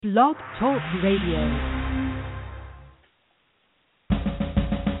Blog Talk Radio.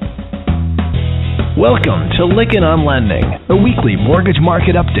 Welcome to Lykken on Lending, a weekly mortgage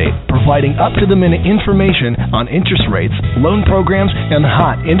market update providing up-to-the-minute information on interest rates, loan programs, and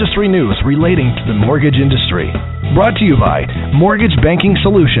hot industry news relating to the mortgage industry. Brought to you by Mortgage Banking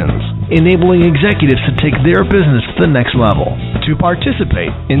Solutions, enabling executives to take their business to the next level. To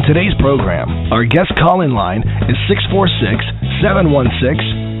participate in today's program, our guest call-in line is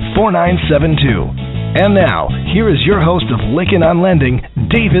 646-716-4972. And now, here is your host of Lykken on Lending,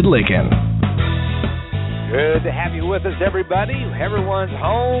 David Lykken. Good to have you with us, everybody. Everyone's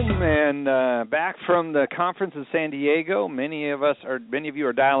home and back from the conference in San Diego. Many of you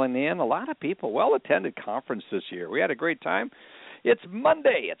are dialing in. A lot of people, well-attended conference this year. We had a great time. It's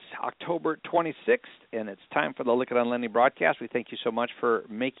Monday. It's October 26th, and it's time for the Lykken on Lending broadcast. We thank you so much for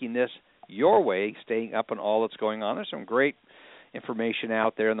making this your way, staying up on all that's going on. There's some great information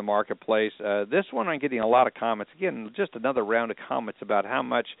out there in the marketplace. This one, I'm getting a lot of comments. Again, just another round of comments about how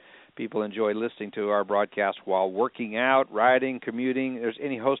much people enjoy listening to our broadcast while working out, riding, commuting. There's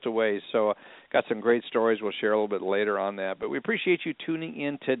any host of ways. So got some great stories we'll share a little bit later on that. But we appreciate you tuning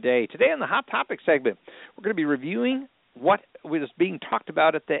in today. Today in the Hot Topic segment, we're going to be reviewing what was being talked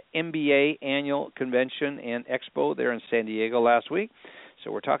about at the MBA Annual Convention and Expo there in San Diego last week.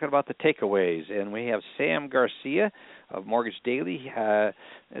 So we're talking about the takeaways, and we have Sam Garcia of Mortgage Daily.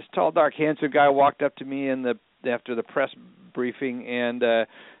 This tall, dark, handsome guy walked up to me after the press briefing and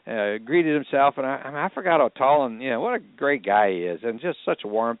greeted himself, and I forgot how tall and what a great guy he is, and just such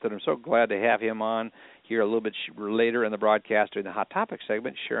warmth, and I'm so glad to have him on here a little bit later in the broadcast during the Hot Topic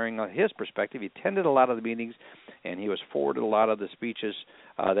segment, sharing his perspective. He attended a lot of the meetings, and he was forwarded a lot of the speeches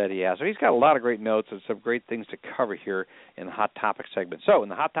that he has. So he's got a lot of great notes and some great things to cover here in the Hot Topic segment. So in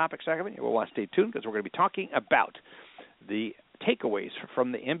the Hot Topic segment, you'll want to stay tuned because we're going to be talking about the takeaways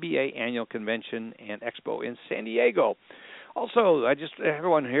from the MBA Annual Convention and Expo in San Diego. Also,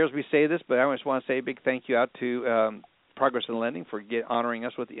 everyone hears me say this, but I just want to say a big thank you out to Progress in Lending for honoring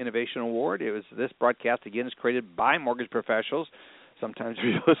us with the Innovation Award. This broadcast, again, is created by mortgage professionals. Sometimes if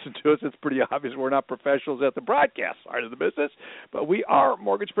you listen to us, it's pretty obvious we're not professionals at the broadcast side of the business, but we are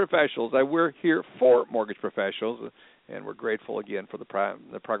mortgage professionals. We're here for mortgage professionals, and we're grateful again for the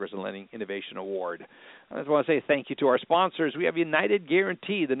Progress in Lending Innovation Award. I just want to say thank you to our sponsors. We have United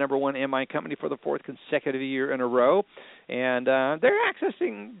Guarantee, the #1 MI company for the 4th consecutive year in a row, and they're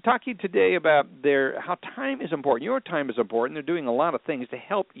talking today about how time is important. Your time is important. They're doing a lot of things to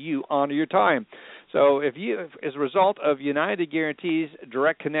help you honor your time. So if as a result of United Guarantee's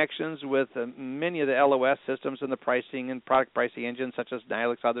direct connections with many of the LOS systems and the pricing and product pricing engines such as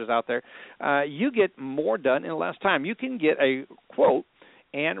Nilix, others out there, you get more done in less time. You can get a quote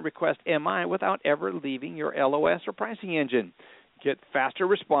and request MI without ever leaving your LOS or pricing engine. Get faster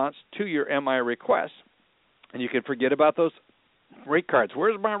response to your MI request, and you can forget about those rate cards.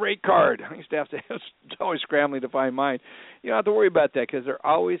 Where's my rate card? I used to it's always scrambling to find mine. You don't have to worry about that because they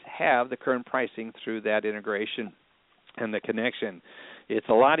always have the current pricing through that integration and the connection. It's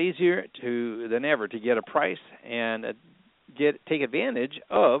a lot easier than ever to get a price and take advantage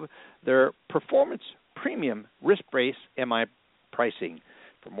of their performance premium risk-based MI pricing.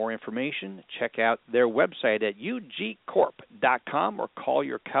 For more information, check out their website at ugcorp.com or call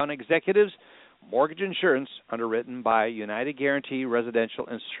your account executives. Mortgage insurance underwritten by United Guarantee Residential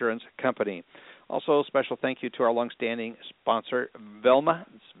Insurance Company. Also, special thank you to our longstanding sponsor, Velma.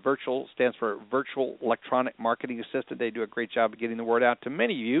 Stands for Virtual Electronic Marketing Assistant. They do a great job of getting the word out to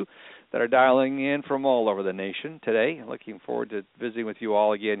many of you that are dialing in from all over the nation today. Looking forward to visiting with you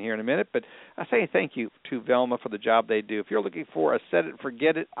all again here in a minute. But I say thank you to Velma for the job they do. If you're looking for a set it,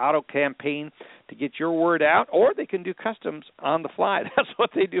 forget it auto campaign to get your word out, or they can do customs on the fly. That's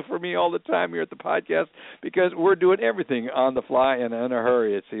what they do for me all the time here at the podcast because we're doing everything on the fly and in a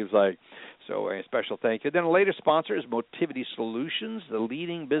hurry, it seems like. So a special thank you. Then a later sponsor is Motivity Solutions, the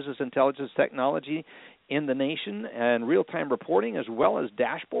leading business intelligence technology in the nation, and real-time reporting as well as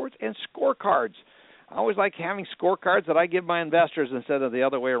dashboards and scorecards. I always like having scorecards that I give my investors instead of the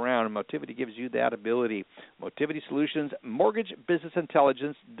other way around, and Motivity gives you that ability. Motivity Solutions, mortgage business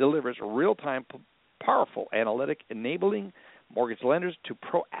intelligence, delivers real-time, powerful analytic, enabling mortgage lenders to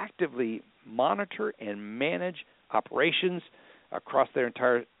proactively monitor and manage operations across their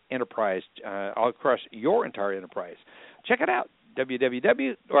entire enterprise, across your entire enterprise. Check it out,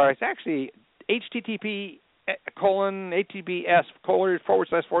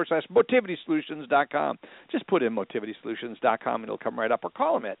 https://motivitysolutions.com. Just put in motivitysolutions.com and it'll come right up, or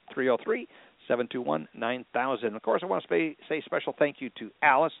call them at 303-721-9000. Of course, I want to say special thank you to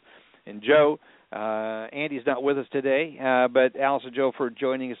Alice and Joe. Andy's not with us today, but Alice and Joe for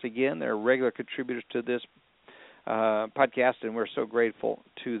joining us again. They're regular contributors to this podcast, and we're so grateful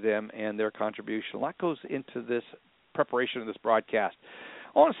to them and their contribution. A lot goes into this preparation of this broadcast.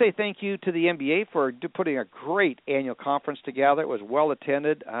 I want to say thank you to the MBA for putting a great annual conference together. It was well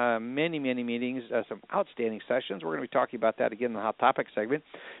attended, many meetings, some outstanding sessions. We're going to be talking about that again in the Hot Topic segment.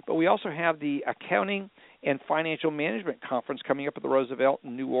 But we also have the Accounting and Financial Management Conference coming up at the Roosevelt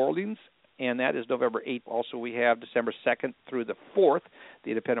in New Orleans, and that is November 8th. Also, we have December 2nd through the 4th, the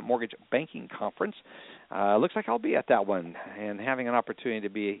Independent Mortgage Banking Conference. Looks like I'll be at that one and having an opportunity to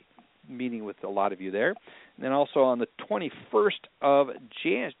be meeting with a lot of you there. And then also on the 21st of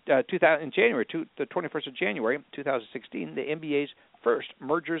January 2016, the MBA's first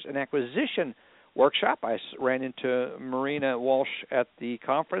Mergers and Acquisition workshop. I ran into Marina Walsh at the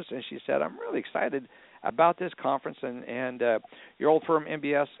conference, and she said, I'm really excited about this conference, and your old firm,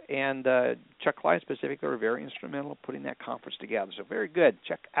 MBS, and Chuck Klein specifically are very instrumental in putting that conference together. So very good.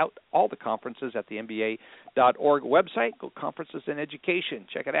 Check out all the conferences at the MBA.org website. Go Conferences in Education.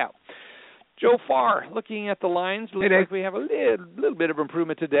 Check it out. Joe Farr, looking at the lines, looks like we have a little bit of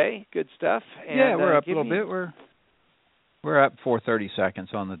improvement today. Good stuff. And, yeah, we're up a little bit. We're up 4:30 seconds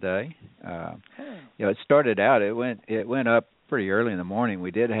on the day. It started out. It went up pretty early in the morning.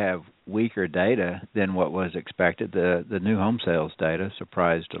 We did have weaker data than what was expected. The new home sales data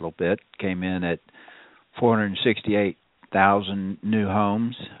surprised a little bit. Came in at 468,000 new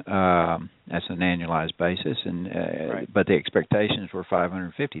homes. That's an annualized basis, and but the expectations were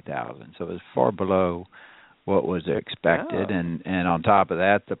 550,000. So it was far below what was expected. Oh. And on top of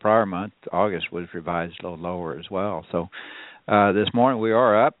that, the prior month, August, was revised a little lower as well. So this morning we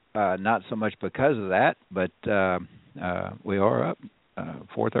are up, not so much because of that, but we are up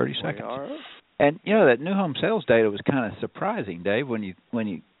 4:30 seconds. And that new home sales data was kind of surprising, Dave, when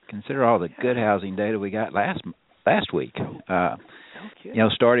you consider all the good housing data we got last week.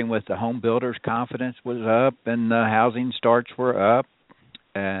 Starting with the home builders' confidence was up, and the housing starts were up,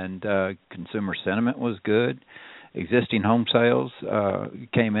 and consumer sentiment was good. Existing home sales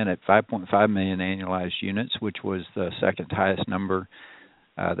came in at 5.5 million annualized units, which was the second highest number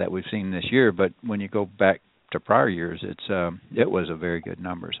that we've seen this year. But when you go back to prior years, it was a very good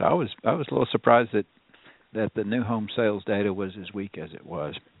number. So I was a little surprised that the new home sales data was as weak as it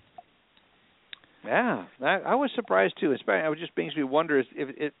was. Yeah, I was surprised too. It just makes me wonder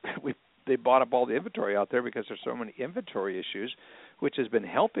if they bought up all the inventory out there because there's so many inventory issues, which has been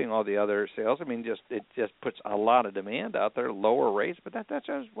helping all the other sales. I mean, it just puts a lot of demand out there, lower rates. But that's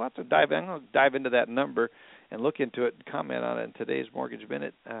just we'll have to dive in. I'll dive into that number and look into it and comment on it in today's Mortgage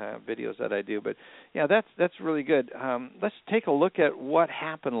Minute videos that I do. But yeah, that's really good. Let's take a look at what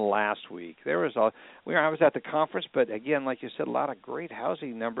happened last week. I was at the conference, but again, like you said, a lot of great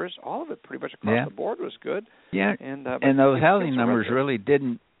housing numbers. All of it pretty much across the board was good. Yeah, and those housing numbers really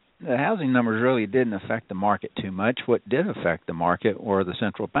didn't. The housing numbers really didn't affect the market too much. What did affect the market were the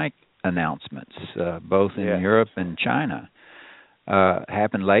central bank announcements, both in Europe and China.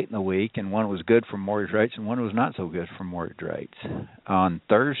 Happened late in the week, and one was good for mortgage rates and one was not so good for mortgage rates. On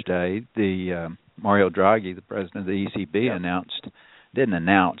Thursday, Mario Draghi, the president of the ECB,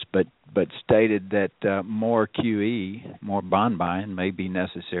 but stated that more QE, more bond buying may be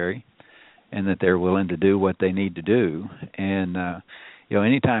necessary, and that they're willing to do what they need to do. And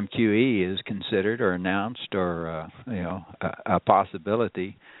anytime QE is considered or announced or a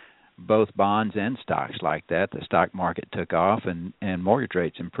possibility, both bonds and stocks like that, the stock market took off and mortgage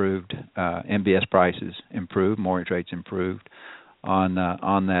rates improved. MBS prices improved, mortgage rates improved on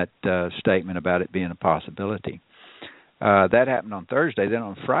that statement about it being a possibility. That happened on Thursday. Then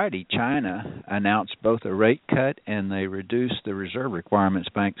on Friday, China announced both a rate cut and they reduced the reserve requirements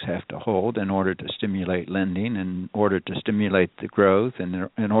banks have to hold in order to stimulate lending, in order to stimulate the growth, and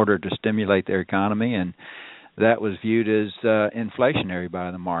in order to stimulate their economy. And that was viewed as inflationary by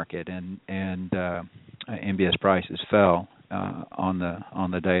the market, and MBS prices fell on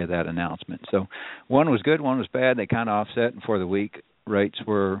the day of that announcement. So one was good, one was bad. They kind of offset, and for the week, rates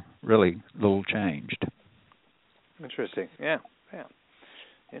were really little changed. Interesting. Yeah.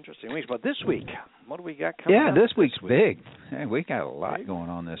 Interesting weeks. But this week, what do we got coming up? Yeah, this week's big. Hey, we got a lot going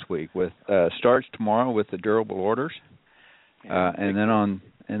on this week. With starts tomorrow with the durable orders, and then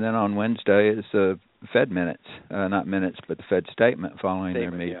on Wednesday is the Fed minutes, not minutes, but the Fed statement following their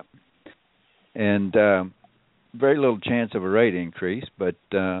meeting. Yeah. And very little chance of a rate increase, but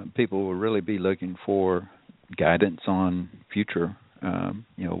people will really be looking for guidance on future.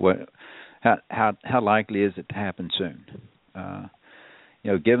 How likely is it to happen soon?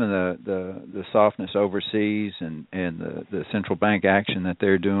 given the softness overseas and the central bank action that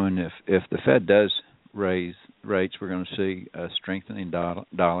they're doing, if the Fed does raise rates, we're going to see a strengthening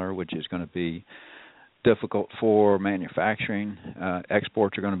dollar, which is going to be difficult for manufacturing.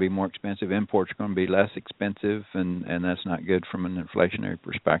 Exports are going to be more expensive. Imports are going to be less expensive, and that's not good from an inflationary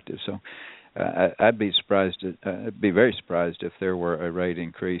perspective. So I'd be very surprised if there were a rate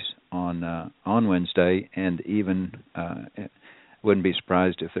increase on Wednesday, and even wouldn't be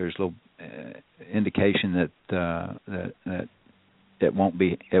surprised if there's a little indication that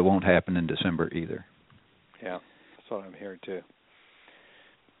it won't happen in December either. Yeah, that's what I'm hearing too.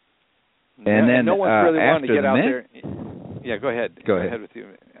 And then no one's really wanting to get out there. Yeah, go ahead. Go ahead with you.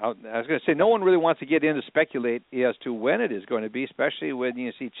 I was going to say no one really wants to get in to speculate as to when it is going to be, especially when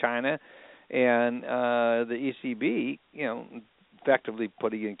you see China and the ECB, effectively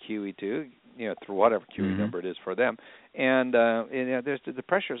putting in QE2, through whatever QE number it is for them, and there's the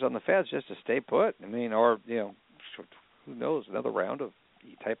pressures on the Feds just to stay put. I mean, or who knows, another round of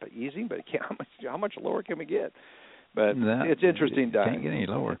type of easing, but how much lower can we get? But it's interesting. Can't get any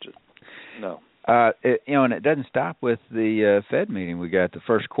lower. No. And it doesn't stop with the Fed meeting. We got the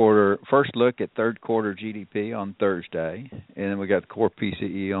first look at third quarter GDP on Thursday, and then we got the core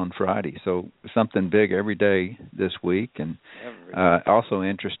PCE on Friday. So something big every day this week. And also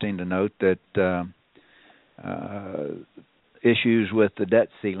interesting to note that issues with the debt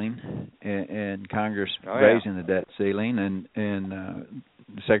ceiling and Congress raising the debt ceiling, and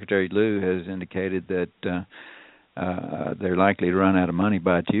Secretary Liu has indicated that they're likely to run out of money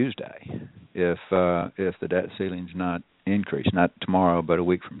by Tuesday if the debt ceiling's not increased, not tomorrow, but a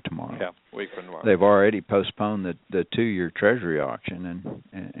week from tomorrow. Yeah, a week from tomorrow. They've already postponed the 2-year Treasury auction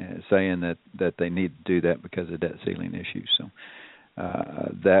and saying that they need to do that because of debt ceiling issues. So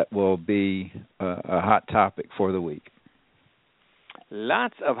that will be a hot topic for the week.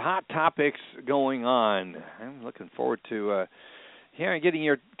 Lots of hot topics going on. I'm looking forward to getting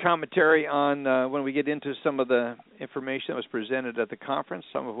your commentary on when we get into some of the information that was presented at the conference,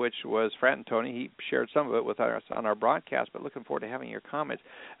 some of which was Fratantoni. He shared some of it with us on our broadcast, but looking forward to having your comments.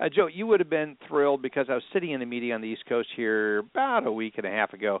 Joe, you would have been thrilled because I was sitting in a meeting on the East Coast here about a week and a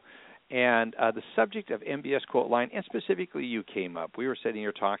half ago, and the subject of MBS quote line, and specifically you came up. We were sitting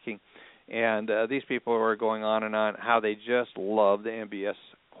here talking, and these people were going on and on how they just love the MBS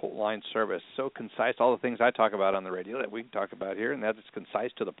quote line service. So concise, all the things I talk about on the radio that we can talk about here, and that it's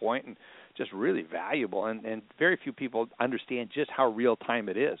concise to the point and just really valuable. And very few people understand just how real time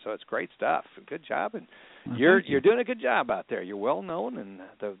it is. So it's great stuff. Good job, and you're doing a good job out there. You're well known, and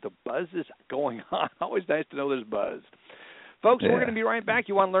the buzz is going on. Always nice to know there's buzz. Folks, we're going to be right back.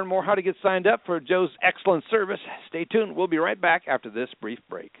 You want to learn more how to get signed up for Joe's excellent service? Stay tuned. We'll be right back after this brief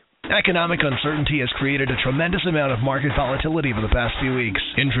break. Economic uncertainty has created a tremendous amount of market volatility over the past few weeks.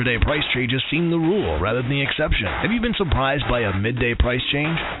 Intraday price changes seem the rule rather than the exception. Have you been surprised by a midday price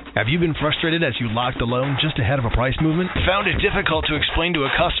change? Have you been frustrated as you locked the loan just ahead of a price movement? Found it difficult to explain to a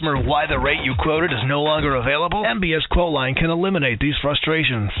customer why the rate you quoted is no longer available? MBS Quote Line can eliminate these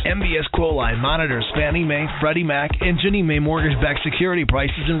frustrations. MBS Quote Line monitors Fannie Mae, Freddie Mac, and Ginnie Mae mortgage-backed security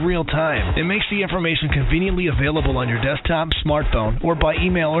prices in real time. It makes the information conveniently available on your desktop, smartphone, or by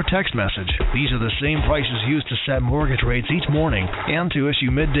email or text message. These are the same prices used to set mortgage rates each morning and to issue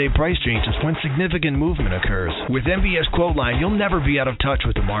midday price changes when significant movement occurs. With MBS Quote Line, you'll never be out of touch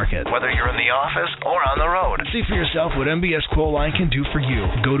with the market, whether you're in the office or on the road. See for yourself what MBS Quote Line can do for you.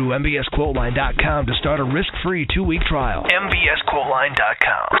 Go to mbsquoteline.com to start a risk-free 2-week trial.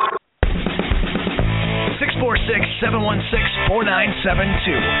 mbsquoteline.com. 646-716-4972.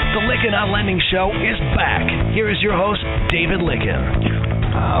 The Lykken on Lending Show is back. Here is your host, David Lykken.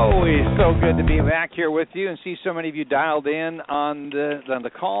 Always so good to be back here with you and see so many of you dialed in on the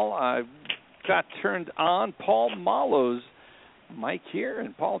call. I got turned on Paul Muolo's mic here,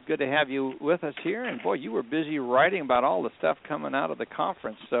 and Paul, good to have you with us here. And boy, you were busy writing about all the stuff coming out of the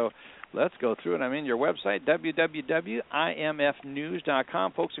conference, so let's go through it. I'm in your website,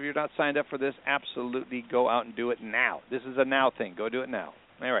 www.imfnews.com. Folks, if you're not signed up for this, absolutely go out and do it now. This is a now thing. Go do it now.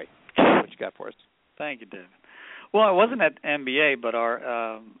 All right. What you got for us? Thank you, David. Well, I wasn't at MBA, but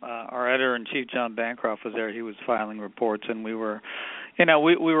our editor-in-chief, John Bancroft, was there. He was filing reports, and we were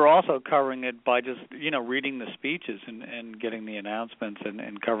also covering it by just, reading the speeches and getting the announcements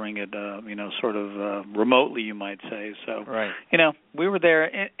and covering it, sort of remotely, you might say. So, right. We were there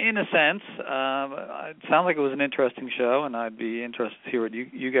in a sense. It sounds like it was an interesting show, and I'd be interested to hear what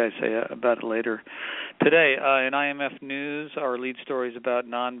you guys say about it later today. In IMF News, our lead story is about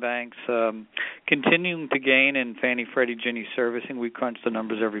non-banks continuing to gain in Fannie, Freddie, Ginnie servicing. We crunch the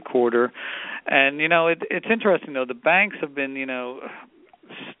numbers every quarter. And, it's interesting, though. The banks have been,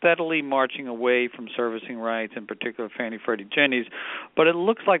 steadily marching away from servicing rights, in particular Fannie, Freddie, Ginnies. But it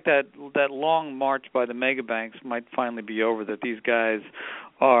looks like that long march by the mega banks might finally be over, that these guys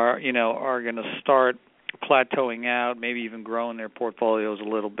are going to start plateauing out, maybe even growing their portfolios a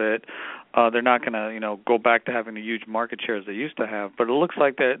little bit. They're not going to, go back to having the huge market shares they used to have. But it looks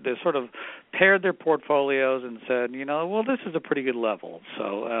like they sort of paired their portfolios and said, well, this is a pretty good level.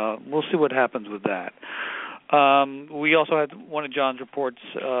 So we'll see what happens with that. We also had one of John's reports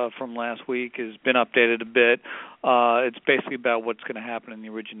from last week has been updated a bit. It's basically about what's going to happen in the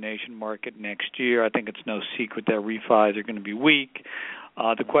origination market next year. I think it's no secret that refis are going to be weak.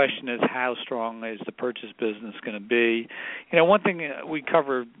 The question is, how strong is the purchase business going to be? One thing, we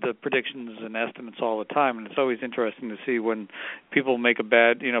cover the predictions and estimates all the time, and it's always interesting to see when people make a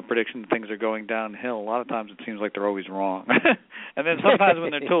bad, prediction, things are going downhill. A lot of times it seems like they're always wrong, and then sometimes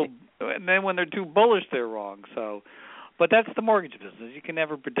when they're too bullish, they're wrong. So, but that's the mortgage business. You can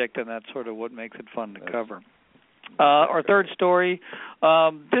never predict, and that's sort of what makes it fun to cover. Our third story,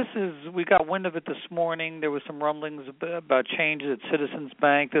 we got wind of it this morning. There was some rumblings about changes at Citizens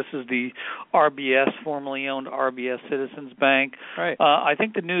Bank. This is the RBS, formerly owned RBS Citizens Bank. Right. I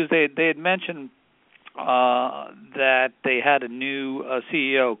think the news, they had mentioned that they had a new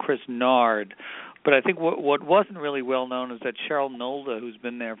CEO, Chris Nard. But I think what wasn't really well known is that Cheryl Nolda, who's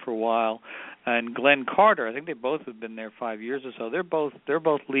been there for a while, and Glenn Carter, I think they both have been there 5 years or so. They're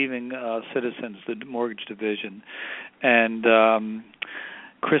both leaving Citizens, the mortgage division, and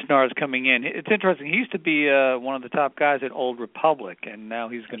Chris Nard's coming in. It's interesting. He used to be one of the top guys at Old Republic, and now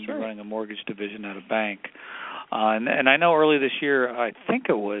he's going to be running a mortgage division at a bank. And I know early this year, I think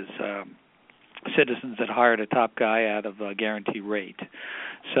it was Citizens that hired a top guy out of Guarantee Rate.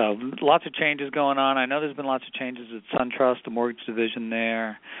 So lots of changes going on. I know there's been lots of changes at SunTrust, the mortgage division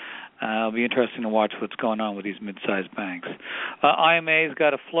there. It'll be interesting to watch what's going on with these mid-sized banks. IMA's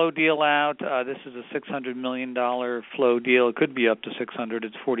got a flow deal out. This is a $600 million flow deal. It could be up to $600.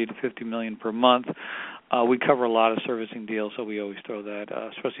 It's $40 to $50 million per month. We cover a lot of servicing deals, so we always throw that,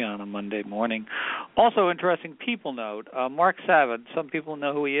 especially on a Monday morning. Also interesting people note, Mark Savitt, some people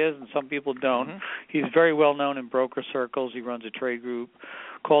know who he is and some people don't. Mm-hmm. He's very well known in broker circles. He runs a trade group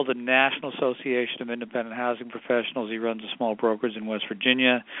called the National Association of Independent Housing Professionals. He runs a small brokerage in West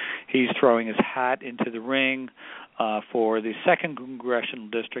Virginia. He's throwing his hat into the ring for the 2nd Congressional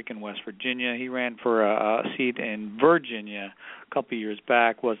District in West Virginia. He ran for a seat in Virginia a couple of years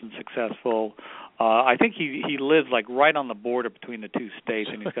back, wasn't successful. I think he lives like right on the border between the two states,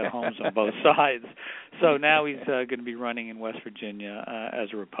 and he's got homes on both sides. So now he's going to be running in West Virginia as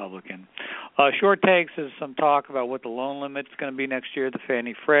a Republican. Short takes is some talk about what the loan limit's going to be next year, the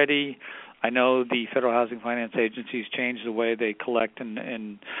Fannie Freddie. I know the Federal Housing Finance Agency's changed the way they collect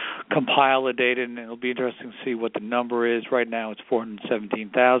and compile the data, and it'll be interesting to see what the number is. Right now it's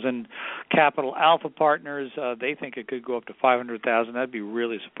 $417,000. Capital Alpha Partners, they think it could go up to $500,000. That'd be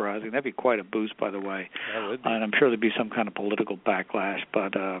really surprising. That'd be quite a boost, by the way. That would be. And I'm sure there'd be some kind of political backlash,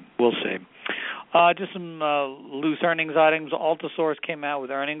 but we'll see. Just some loose earnings items. Altisource came out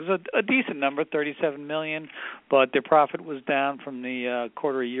with earnings, a decent number, $37 million, but their profit was down from the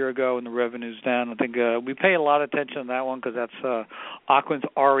quarter a year ago, and the revenue's down. I think we pay a lot of attention to that one because that's Ocwen's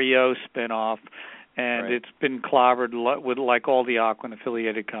REO spinoff, and right. It's been clobbered with like all the Ocwen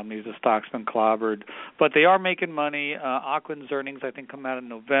affiliated companies. The stock's been clobbered, but they are making money. Ocwen's earnings, I think, come out in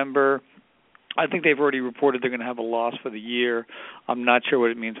November. I think they've already reported they're going to have a loss for the year. I'm not sure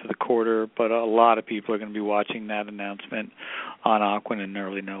what it means for the quarter, but a lot of people are going to be watching that announcement on Ocwen in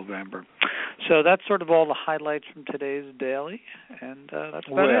early November. So that's sort of all the highlights from today's daily, and that's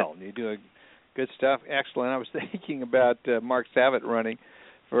about it. Well, you do good stuff. Excellent. I was thinking about Mark Savitt running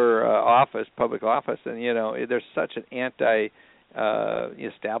for public office, and, there's such an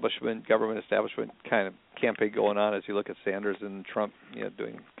government establishment kind of campaign going on as you look at Sanders and Trump,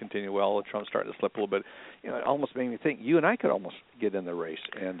 doing continue well. Trump's starting to slip a little bit. It almost made me think you and I could almost get in the race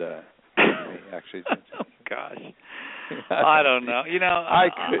and actually. Oh gosh, I don't know.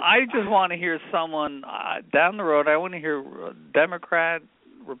 I just want to hear someone down the road. I want to hear Democrat,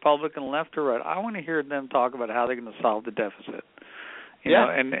 Republican, left or right. I want to hear them talk about how they're going to solve the deficit.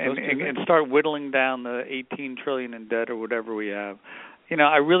 And start whittling down the $18 trillion in debt or whatever we have.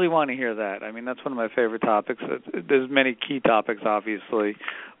 I really want to hear that. I mean, that's one of my favorite topics. There's many key topics, obviously,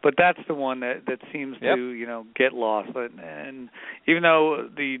 but that's the one that seems to, get lost. And even though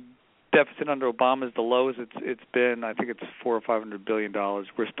the deficit under Obama is the lowest it's been, I think it's $400 or $500 billion.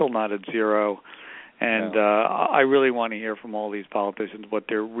 We're still not at zero. And I really want to hear from all these politicians what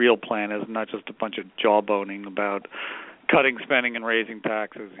their real plan is, not just a bunch of jawboning about cutting spending and raising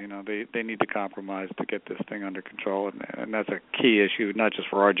taxes. They need to compromise to get this thing under control, and that's a key issue, not just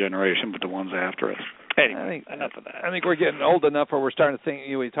for our generation, but the ones after us. Anyway, enough of that. I think we're getting old enough where we're starting to think.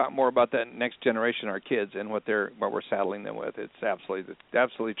 We talk more about that next generation, our kids, and what we're saddling them with. It's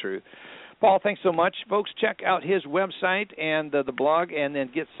absolutely true. Paul, thanks so much. Folks, check out his website and the blog, and then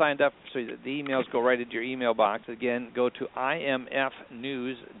get signed up so that the emails go right into your email box. Again, go to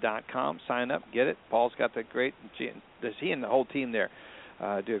imfnews.com, sign up, get it. Paul's got he and the whole team there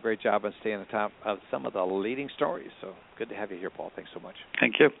do a great job on staying on top of some of the leading stories. So good to have you here, Paul. Thanks so much.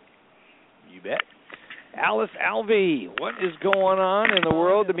 Thank you. You bet. Alice Alvey, what is going on in the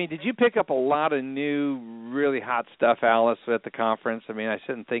world? I mean, did you pick up a lot of new, really hot stuff, Alice, at the conference? I mean, I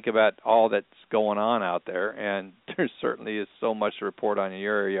sit and think about all that's going on out there, and there certainly is so much to report on in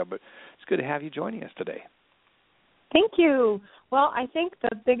your area, but it's good to have you joining us today. Thank you. Well, I think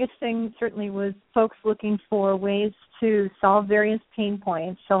the biggest thing certainly was folks looking for ways to solve various pain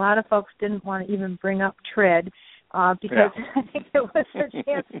points. So a lot of folks didn't want to even bring up TRID. Because I think it was a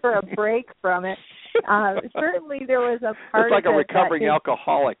chance for a break from it. Certainly, there was a part. It's like of a recovering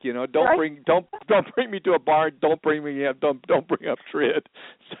alcoholic, Don't right? bring me to a bar. Don't bring up TRID.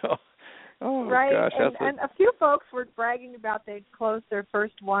 So, right. Gosh, and a few folks were bragging about they'd closed their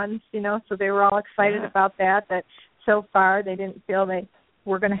first ones, so they were all excited about that. That so far they didn't feel they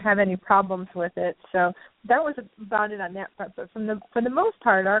were going to have any problems with it. So that was about it on that front. But for the most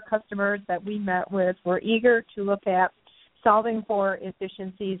part, our customers that we met with were eager to look at solving for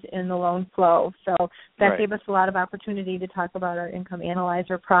efficiencies in the loan flow. So that gave us a lot of opportunity to talk about our income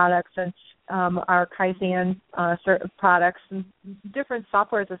analyzer products and our Kaizen products and different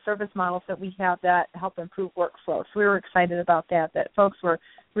software as a service models that we have that help improve workflow. So we were excited about that folks were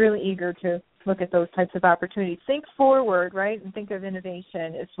really eager to look at those types of opportunities. Think forward, right, and think of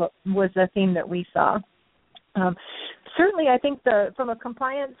innovation is what was the theme that we saw. Certainly, I think from a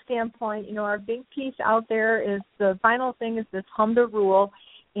compliance standpoint, our big piece out there is the final thing is this HMDA rule,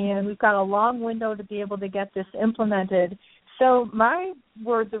 and we've got a long window to be able to get this implemented. So my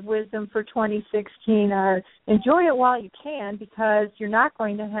words of wisdom for 2016 are enjoy it while you can, because you're not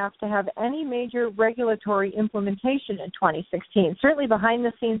going to have any major regulatory implementation in 2016. Certainly behind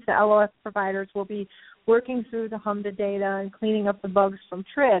the scenes, the LOS providers will be working through the HMDA data and cleaning up the bugs from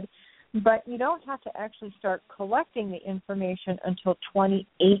TRID, but you don't have to actually start collecting the information until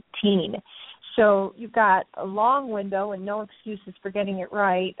 2018. So you've got a long window and no excuses for getting it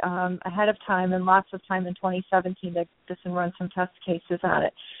right ahead of time, and lots of time in 2017 to just run some test cases on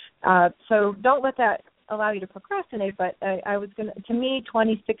it. So don't let that allow you to procrastinate, but to me,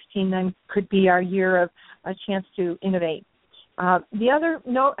 2016 then could be our year of a chance to innovate. The other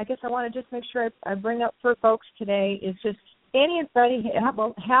note I guess I want to just make sure I bring up for folks today is just Andy and Freddie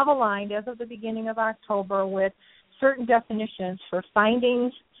have aligned as of the beginning of October with certain definitions for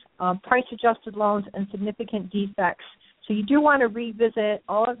findings, price-adjusted loans, and significant defects. So you do want to revisit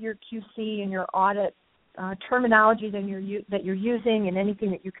all of your QC and your audit terminology that you're using and anything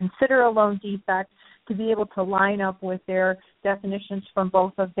that you consider a loan defect to be able to line up with their definitions from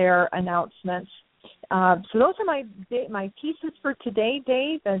both of their announcements. So those are my pieces for today,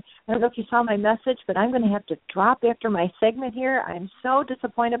 Dave. And I don't know if you saw my message, but I'm going to have to drop after my segment here. I'm so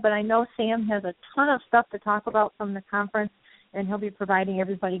disappointed, but I know Sam has a ton of stuff to talk about from the conference, and he'll be providing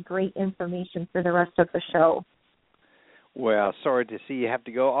everybody great information for the rest of the show. Well, sorry to see you have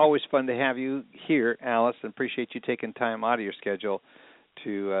to go. Always fun to have you here, Alice, and appreciate you taking time out of your schedule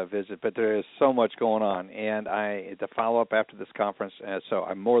to visit. But there is so much going on, and to follow up after this conference, so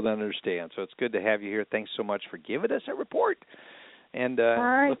I more than understand. So it's good to have you here. Thanks so much for giving us a report, and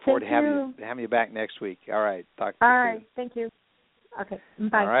look forward to having you back next week. All right, talk to you soon. All right, thank you. Okay,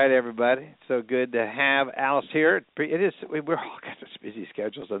 bye. All right, everybody. So good to have Alice here. It is. We're all got such busy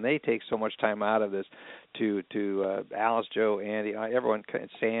schedules, and they take so much time out of this. To Alice, Joe, Andy, everyone,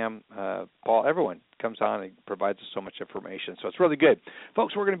 Sam, Paul, everyone comes on and provides us so much information. So it's really good,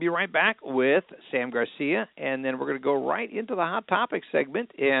 folks. We're going to be right back with Sam Garcia, and then we're going to go right into the hot topic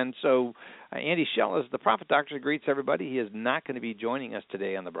segment. And so Andy Schell is the Profit Doctor that greets everybody. He is not going to be joining us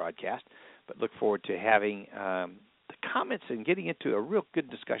today on the broadcast, but look forward to having the comments and getting into a real good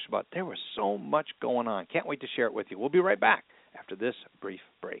discussion about there was so much going on. Can't wait to share it with you. We'll be right back after this brief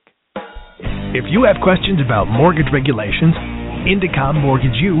break. If you have questions about mortgage regulations, Indicom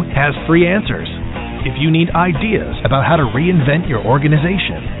Mortgage U has free answers. If you need ideas about how to reinvent your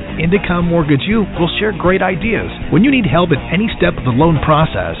organization, Indicom Mortgage U will share great ideas. When you need help at any step of the loan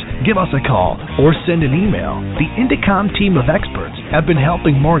process, give us a call or send an email. The Indicom team of experts have been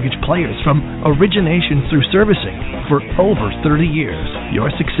helping mortgage players from origination through servicing for over 30 years. Your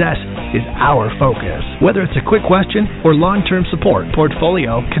success is our focus. Whether it's a quick question or long-term support,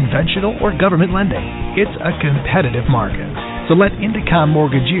 portfolio, conventional, or government lending, it's a competitive market. So let Indicom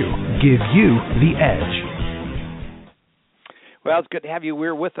Mortgage U give you the edge. Well, it's good to have you.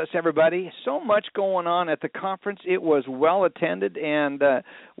 We're with us, everybody. So much going on at the conference. It was well attended, and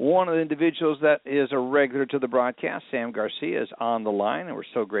one of the individuals that is a regular to the broadcast, Sam GARCIA, is on the line, and we're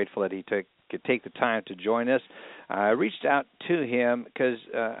so grateful that he could take the time to join us. I reached out to him because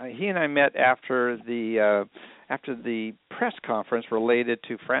he and I met after the press conference related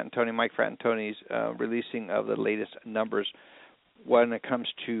to Mike Frantantoni's releasing of the latest numbers when it comes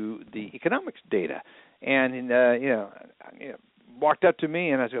to the economics data. And walked up to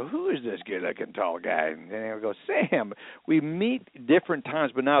me and I said, "Who is this good-looking tall guy?" And I go, "Sam." We meet different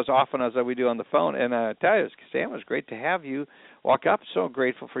times, but not as often as we do on the phone. And I tell you, Sam, it was great to have you walk up. So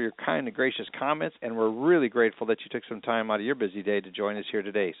grateful for your kind and gracious comments, and we're really grateful that you took some time out of your busy day to join us here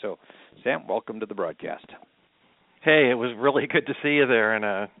today. So, Sam, welcome to the broadcast. Hey, it was really good to see you there,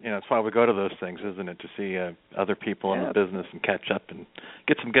 and it's why we go to those things, isn't it? To see other people in the business and catch up and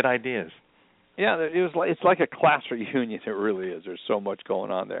get some good ideas. Yeah, it's like a class reunion. It really is. There's so much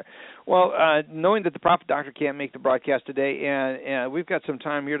going on there. Well, knowing that the Profit Doctor can't make the broadcast today, and we've got some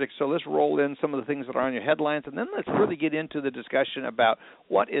time here, so let's roll in some of the things that are on your headlines, and then let's really get into the discussion about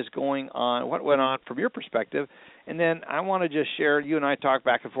what is going on, what went on from your perspective. And then I want to just share, you and I talk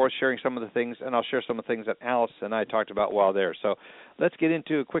back and forth, sharing some of the things, and I'll share some of the things that Alice and I talked about while there. So let's get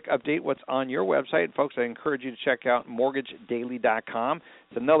into a quick update what's on your website. Folks, I encourage you to check out mortgagedaily.com.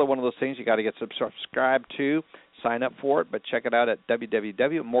 It's another one of those things you got to get subscribed to, sign up for it, but check it out at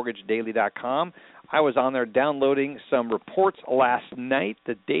www.mortgagedaily.com. I was on there downloading some reports last night.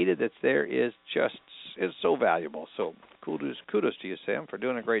 The data that's there is so valuable. So kudos to you, Sam, for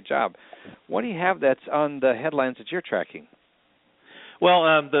doing a great job. What do you have that's on the headlines that you're tracking? Well,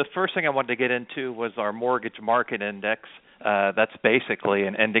 the first thing I wanted to get into was our mortgage market index. That's basically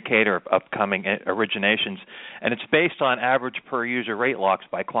an indicator of upcoming originations, and it's based on average per-user rate locks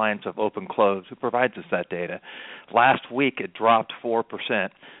by clients of Open Close, who provides us that data. Last week, it dropped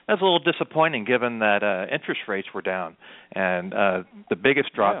 4%. That's a little disappointing given that interest rates were down, and the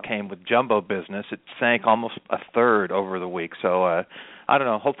biggest drop came with jumbo business. It sank almost a third over the week, so I don't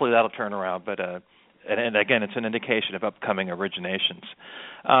know. Hopefully that'll turn around, but and again, it's an indication of upcoming originations.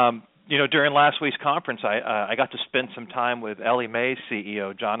 During last week's conference, I got to spend some time with Ellie Mae's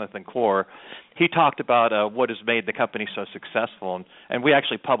CEO, Jonathan Clore. He talked about what has made the company so successful, and we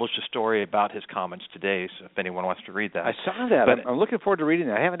actually published a story about his comments today, so if anyone wants to read that. I saw that. But I'm looking forward to reading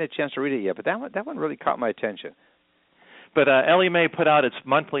it. I haven't had a chance to read it yet, but that one really caught my attention. But Ellie Mae put out its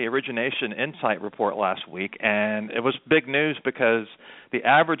monthly origination insight report last week, and it was big news because the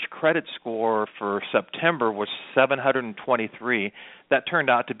average credit score for September was 723. That turned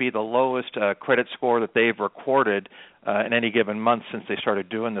out to be the lowest credit score that they've recorded in any given month since they started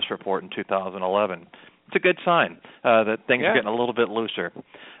doing this report in 2011. It's a good sign that things are getting a little bit looser.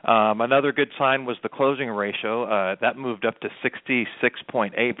 Another good sign was the closing ratio. That moved up to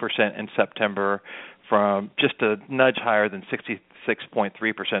 66.8% in September, from just a nudge higher than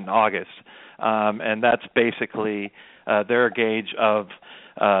 66.3% in August. And that's basically their gauge of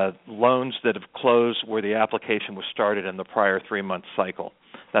loans that have closed where the application was started in the prior 3-month cycle.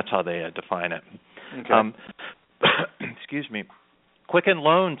 That's how they define it. Okay. Excuse me. Quicken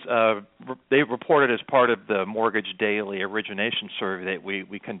Loans, they reported as part of the Mortgage Daily origination survey that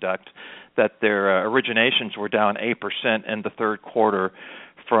we conduct that their originations were down 8% in the third quarter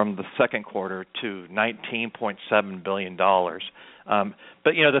from the second quarter to $19.7 billion. But,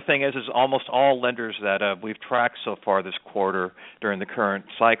 the thing is almost all lenders that we've tracked so far this quarter during the current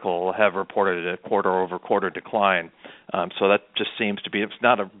cycle have reported a quarter-over-quarter decline. So that just seems to be, it's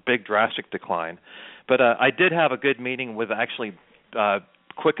not a big drastic decline. But I did have a good meeting with actually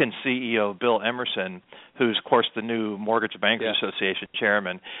Quicken CEO Bill Emerson, who's, of course, the new Mortgage Bankers Association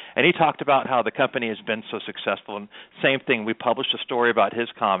chairman, and he talked about how the company has been so successful. And same thing, we published a story about his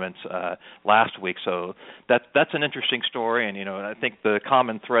comments last week, so that's an interesting story. And I think the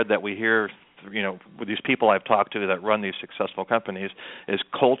common thread that we hear, with these people I've talked to that run these successful companies is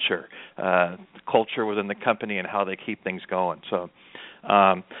culture within the company and how they keep things going. So.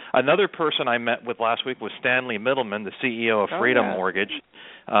 Another person I met with last week was Stanley Middleman, the CEO of Freedom Mortgage.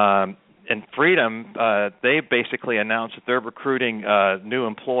 And Freedom, they basically announced that they're recruiting new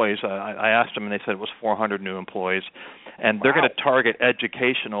employees. I asked them, and they said it was 400 new employees. and they're going to target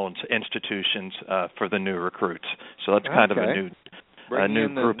educational institutions for the new recruits. So that's kind of a new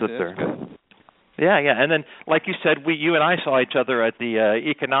group that they're. Yeah, and then, like you said, you and I saw each other at the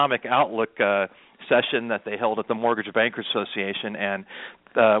Economic Outlook session that they held at the Mortgage Bankers Association, and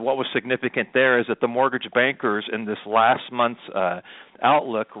what was significant there is that the mortgage bankers in this last month's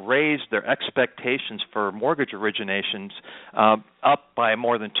outlook raised their expectations for mortgage originations up by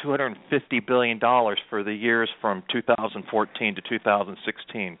more than $250 billion for the years from 2014 to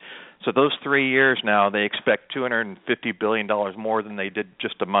 2016. So those 3 years now, they expect $250 billion more than they did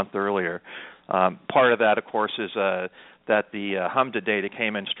just a month earlier. Part of that, of course, is that the HMDA data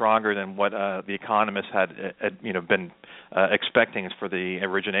came in stronger than what the economists had been expecting for the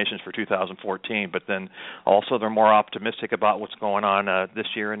originations for 2014. But then also they're more optimistic about what's going on this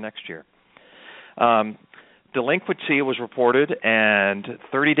year and next year. Delinquency was reported, and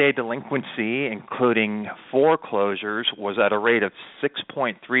 30-day delinquency, including foreclosures, was at a rate of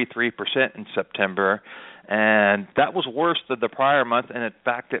 6.33% in September, and that was worse than the prior month, and in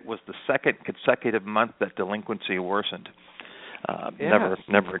fact it was the second consecutive month that delinquency worsened. Never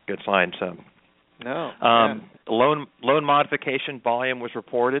a good sign. So. No. Loan modification volume was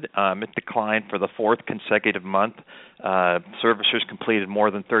reported. It declined for the fourth consecutive month. Servicers completed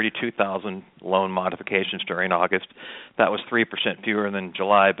more than 32,000 loan modifications during August. That was 3% fewer than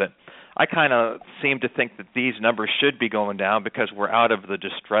July, but I kind of seem to think that these numbers should be going down because we're out of the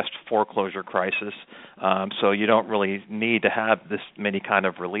distressed foreclosure crisis. So you don't really need to have this many kind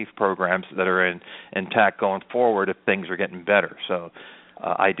of relief programs that are intact going forward if things are getting better. So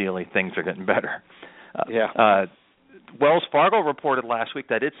ideally, things are getting better. Wells Fargo reported last week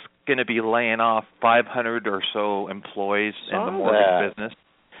that it's going to be laying off 500 or so employees in the mortgage business.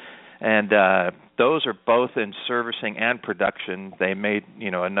 And those are both in servicing and production. They made,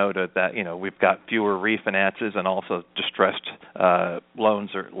 a note of that, we've got fewer refinances and also distressed loans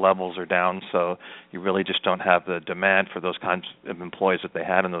or levels are down, so you really just don't have the demand for those kinds of employees that they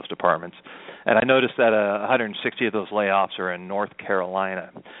had in those departments. And I noticed that 160 of those layoffs are in North Carolina,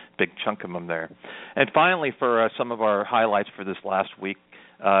 big chunk of them there. And finally, for some of our highlights for this last week,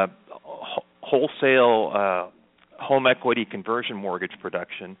 wholesale home equity conversion mortgage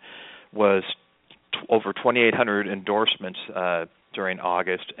production was over 2,800 endorsements during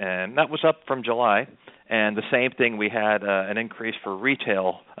August, and that was up from July. And the same thing, we had an increase for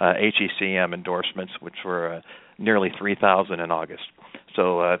retail HECM endorsements, which were nearly 3,000 in August.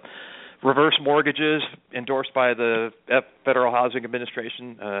 So reverse mortgages endorsed by the Federal Housing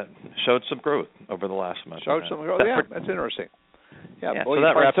Administration showed some growth over the last month. Showed some growth, that's interesting. So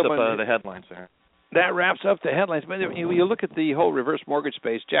that wraps up the headlines there. That wraps up the headlines. But you look at the whole reverse mortgage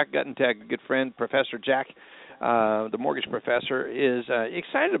space. Jack Guttentag, a good friend, Professor Jack, the mortgage professor, is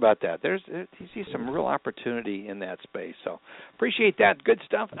excited about that. He sees some real opportunity in that space. So appreciate that. Good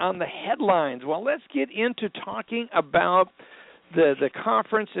stuff on the headlines. Well, let's get into talking about the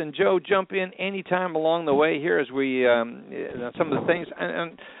conference. And Joe, jump in anytime along the way here as we some of the things.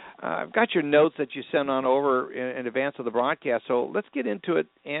 And I've got your notes that you sent on over in advance of the broadcast, so let's get into it.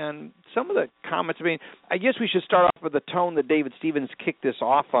 And some of the comments, I guess we should start off with the tone that David Steven kicked this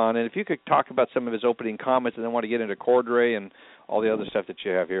off on. And if you could talk about some of his opening comments and then want to get into Cordray and all the other stuff that you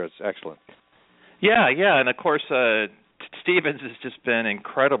have here, it's excellent. Yeah, and of course, Stevens has just been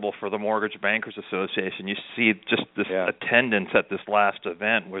incredible for the Mortgage Bankers Association. You see just this attendance at this last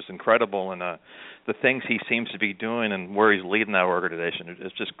event was incredible, and the things he seems to be doing and where he's leading that organization,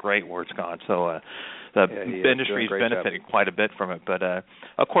 it's just great where it's gone. So the industry's benefiting quite a bit from it. But,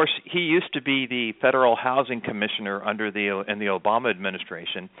 of course, he used to be the Federal Housing Commissioner in the Obama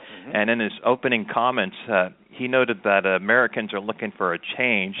administration, and in his opening comments, he noted that Americans are looking for a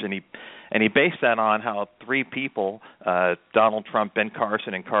change, and he based that on how three people, Donald Trump, Ben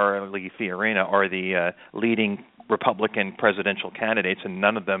Carson, and Carly Fiorina, are the leading Republican presidential candidates, and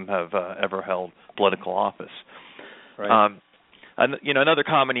none of them have ever held political office. Right. And, another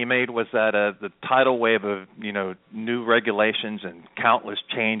comment he made was that the tidal wave of new regulations and countless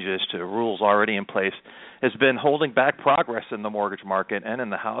changes to rules already in place has been holding back progress in the mortgage market and in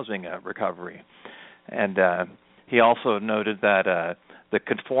the housing recovery. And he also noted that the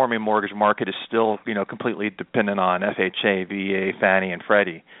conforming mortgage market is still, completely dependent on FHA, VA, Fannie, and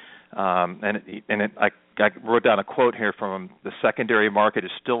Freddie. I wrote down a quote here from him: "The secondary market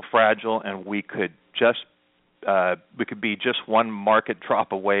is still fragile, and we could be just one market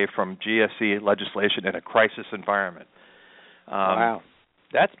drop away from GSE legislation in a crisis environment." Wow,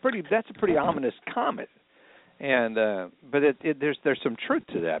 that's a pretty ominous comment. And but there's some truth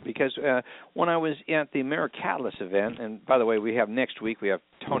to that, because when I was at the AmeriCatalyst event, and by the way, we have next week we have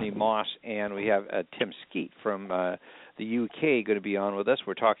Tony Moss and we have Tim Skeet from the UK, going to be on with us.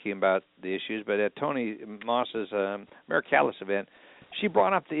 We're talking about the issues, but at Tony Moss's Americalis event, she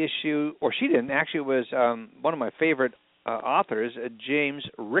brought up the issue, or she didn't. Actually, it was one of my favorite authors, James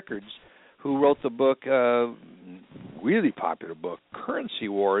Rickards, who wrote the book, really popular book, Currency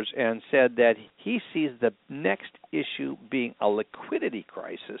Wars, and said that he sees the next issue being a liquidity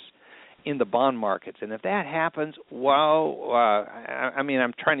crisis in the bond markets. And if that happens, I mean,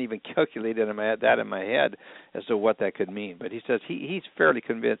 I'm trying to even calculate it in my head as to what that could mean. But he says he's fairly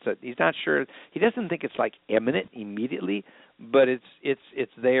convinced that he's not sure. He doesn't think it's like imminent immediately, but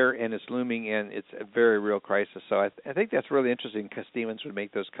it's there and it's looming, and it's a very real crisis. So I think that's really interesting because Stevens would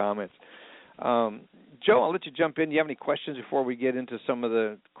make those comments. Joe, I'll let you jump in. Do you have any questions before we get into some of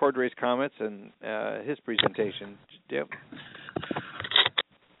the Cordray's comments and his presentation? Yep.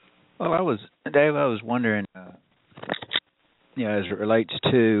 Well, Dave, I was wondering, as it relates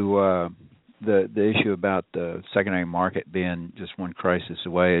to the issue about the secondary market being just one crisis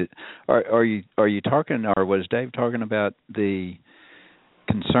away. Are you talking, or was Dave talking about the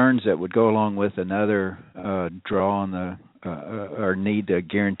concerns that would go along with another draw on the or need to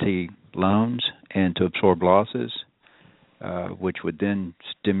guarantee loans and to absorb losses, which would then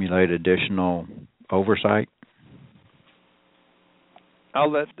stimulate additional oversight? I'll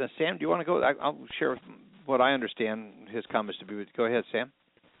let Sam. Do you want to go? I'll share what I understand his comments to be. Go ahead, Sam.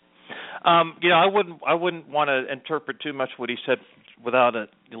 I wouldn't want to interpret too much what he said without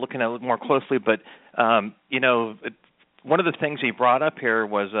looking at it more closely. But one of the things he brought up here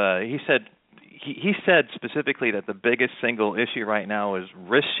was he said specifically that the biggest single issue right now is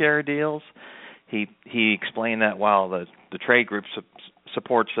risk share deals. He explained that while the trade group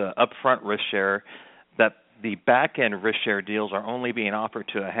supports upfront risk share, that the back-end risk share deals are only being offered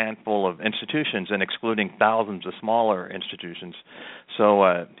to a handful of institutions and excluding thousands of smaller institutions.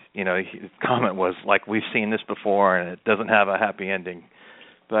 So, his comment was like, we've seen this before and it doesn't have a happy ending.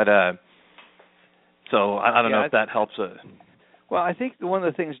 But so I don't know if that helps. Well, I think one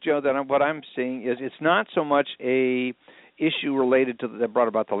of the things, Joe, that what I'm seeing is it's not so much a issue related to that brought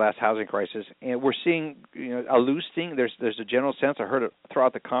about the last housing crisis, and we're seeing a loosening. There's a general sense. I heard it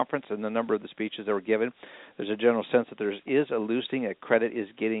throughout the conference and the number of the speeches that were given. There's a general sense that there is a loosening. That credit is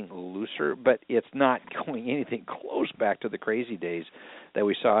getting looser, but it's not going anything close back to the crazy days that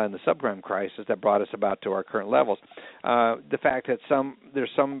we saw in the subprime crisis that brought us about to our current levels. The fact that there's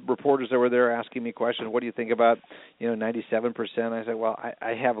some reporters that were there asking me questions. What do you think about 97%? I said, well,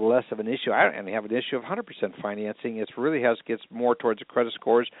 I have less of an issue. I don't have an issue of 100% financing. It's really gets more towards the credit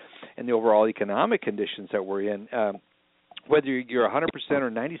scores and the overall economic conditions that we're in. Whether you're 100%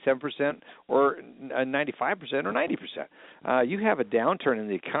 or 97% or 95% or 90%, you have a downturn in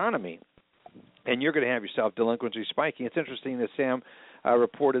the economy, and you're going to have yourself delinquency spiking. It's interesting that Sam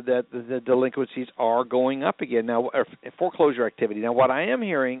reported that the delinquencies are going up again now, foreclosure activity. Now, what I am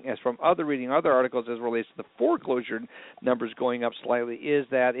hearing is from reading other articles as it relates to the foreclosure numbers going up slightly is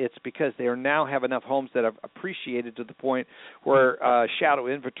that it's because they now have enough homes that have appreciated to the point where shadow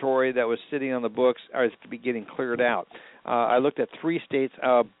inventory that was sitting on the books is to be getting cleared out. I looked at 3 states.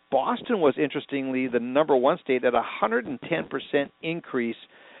 Boston was, interestingly, the number one state at 110% increase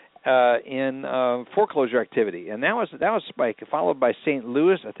in foreclosure activity, and that was a spike, followed by St.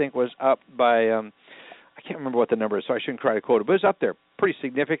 Louis. I think was up by I can't remember what the number is, so I shouldn't try to quote it, but it was up there pretty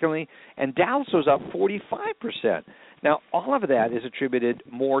significantly. And Dallas was up 45%. Now, all of that is attributed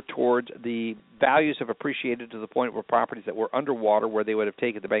more towards the values have appreciated to the point where properties that were underwater, where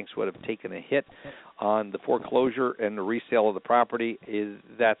the banks would have taken a hit on the foreclosure and the resale of the property,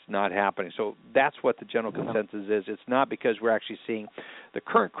 that's not happening. So that's what the general consensus is. It's not because we're actually seeing the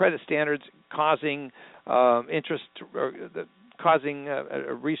current credit standards causing causing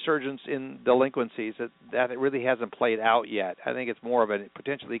a resurgence in delinquencies. That it really hasn't played out yet. I think it's more of a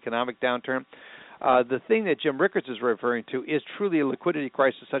potential economic downturn. The thing that Jim Rickards is referring to is truly a liquidity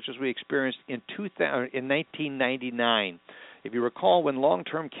crisis such as we experienced in 1999. If you recall, when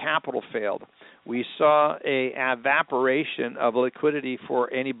long-term capital failed, we saw an evaporation of liquidity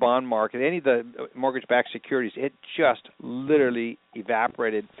for any bond market, any of the mortgage-backed securities. It just literally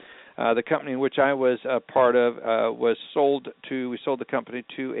evaporated. The company in which I was a part of we sold the company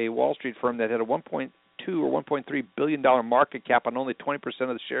to a Wall Street firm that had a $1.2 or $1.3 billion market cap on only 20% of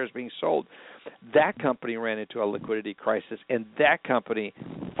the shares being sold. That company ran into a liquidity crisis, and that company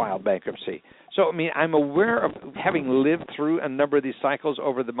filed bankruptcy. So, I mean, I'm aware of having lived through a number of these cycles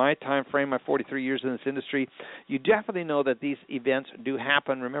over my time frame, my 43 years in this industry. You definitely know that these events do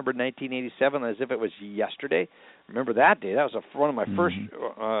happen. Remember 1987 as if it was yesterday. Remember that day. That was one of my first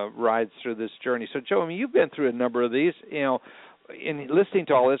rides through this journey. So, Joe, I mean, you've been through a number of these. in listening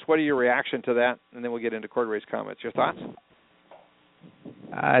to all this, what are your reaction to that? And then we'll get into Cordray's comments. Your thoughts?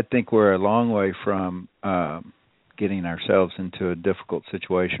 I think we're a long way from getting ourselves into a difficult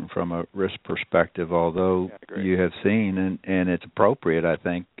situation from a risk perspective, although you have seen, and it's appropriate, I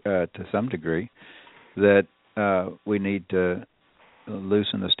think, to some degree, that we need to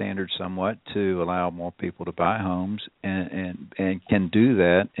loosen the standards somewhat to allow more people to buy homes and can do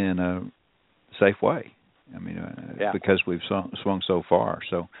that in a safe way. I mean, because we've swung so far.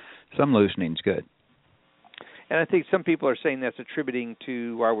 So some loosening is good. And I think some people are saying that's attributing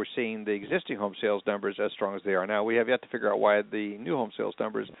to why we're seeing the existing home sales numbers as strong as they are now. We have yet to figure out why the new home sales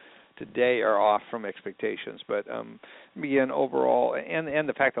numbers today are off from expectations. But again, overall, and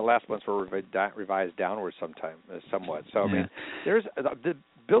the fact that last months were revised downwards somewhat. So, I mean, there's the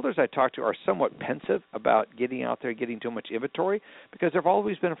builders I talk to are somewhat pensive about getting out there, getting too much inventory, because they've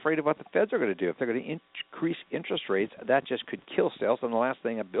always been afraid of what the feds are going to do. If they're going to increase interest rates, that just could kill sales. And the last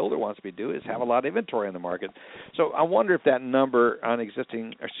thing a builder wants to do is have a lot of inventory in the market. So I wonder if that number on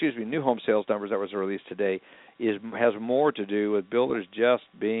new home sales numbers that was released today has more to do with builders just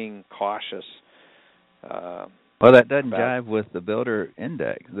being cautious. Well, that doesn't jive with the builder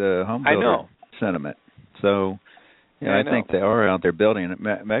index, the home builder sentiment. So, I think they are out there building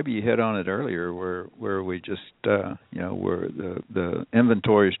it. Maybe you hit on it earlier, where we just, where the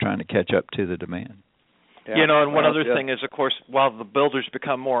inventory is trying to catch up to the demand. Yeah. And one other thing is, of course, while the builders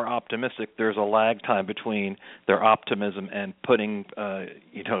become more optimistic, there's a lag time between their optimism and putting,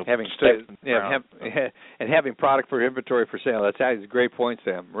 having product for inventory for sale. That's a great point,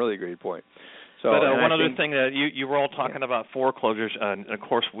 Sam. Really great point. So, but one other thing that you were all talking about foreclosures, and of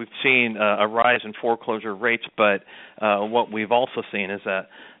course we've seen a rise in foreclosure rates, but what we've also seen is that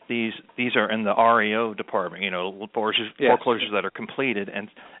these are in the REO department, foreclosures that are completed,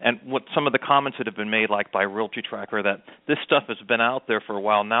 and what some of the comments that have been made, like by Realty Tracker, that this stuff has been out there for a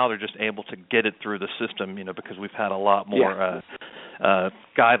while. Now they're just able to get it through the system, because we've had a lot more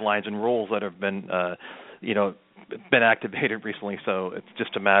guidelines and rules that have been, been activated recently. So it's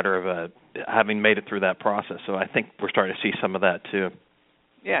just a matter of having made it through that process. So I think we're starting to see some of that too.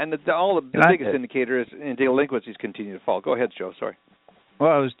 Yeah, and the biggest indicator is delinquencies continue to fall. Go ahead, Joe. Sorry. Well,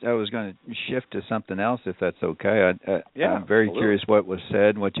 I was going to shift to something else, if that's okay. I'm very curious what was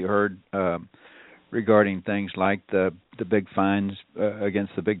said, what you heard regarding things like the big fines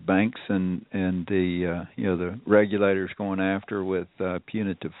against the big banks and the the regulators going after with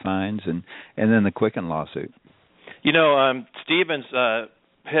punitive fines and then the Quicken lawsuit. Stevens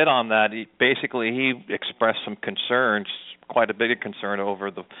hit on that. He expressed some concerns, quite a big concern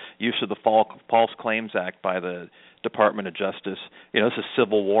over the use of the False Claims Act by the Department of Justice. This is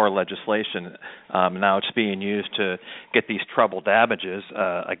Civil War legislation. Now it's being used to get these trouble damages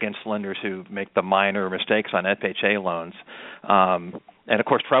against lenders who make the minor mistakes on FHA loans. And of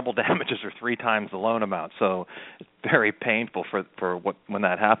course, treble damages are 3 times the loan amount, so it's very painful for when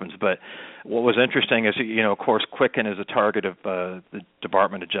that happens. But what was interesting is, of course, Quicken is a target of the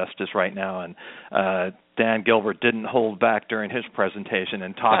Department of Justice right now, and Dan Gilbert didn't hold back during his presentation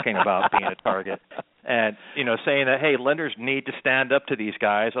in talking about being a target, and saying that, hey, lenders need to stand up to these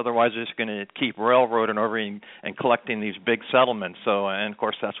guys, otherwise they're just going to keep railroading over and collecting these big settlements. So, and of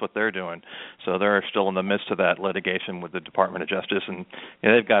course, that's what they're doing. So they're still in the midst of that litigation with the Department of Justice, and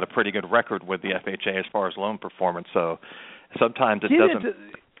they've got a pretty good record with the FHA as far as loan performance. So sometimes it doesn't.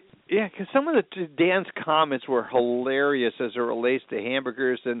 Yeah, because some of Dan's comments were hilarious as it relates to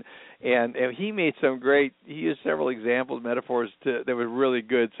hamburgers, and he made he used several examples, metaphors that were really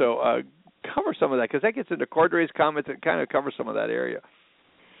good. So cover some of that, because that gets into Cordray's comments and kind of covers some of that area.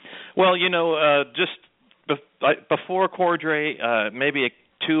 Well, just before Cordray, maybe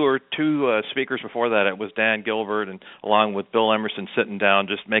two speakers before that, it was Dan Gilbert, and along with Bill Emerson sitting down,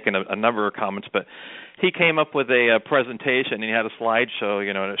 just making a number of comments. But he came up with a presentation, and he had a slideshow,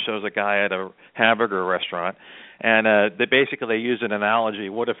 and it shows a guy at a hamburger restaurant. And they use an analogy.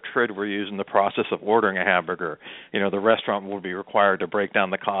 What if TRID were used in the process of ordering a hamburger? The restaurant would be required to break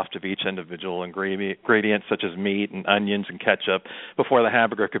down the cost of each individual ingredient, such as meat and onions and ketchup, before the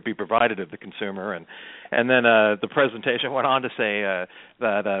hamburger could be provided to the consumer. And then the presentation went on to say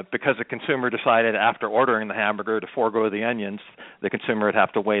that because the consumer decided after ordering the hamburger to forego the onions, the consumer would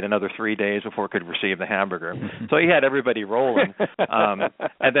have to wait another 3 days before it could receive the hamburger. So he had everybody rolling.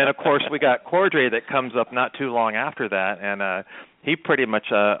 And then, of course, we got Cordray that comes up not too long after that, and he pretty much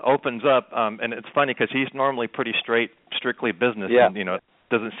opens up, and it's funny because he's normally pretty strictly business, and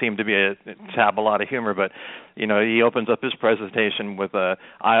doesn't seem to have a lot of humor, but he opens up his presentation with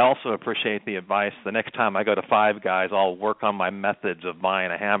I also appreciate the advice. The next time I go to Five Guys, I'll work on my methods of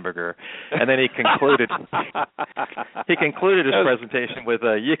buying a hamburger. And then he concluded his presentation with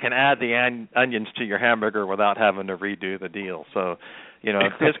you can add the onions to your hamburger without having to redo the deal. So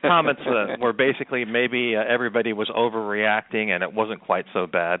his comments were basically maybe everybody was overreacting and it wasn't quite so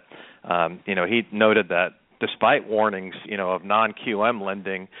bad. He noted that despite warnings, of non-QM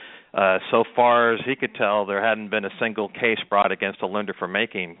lending, so far as he could tell, there hadn't been a single case brought against a lender for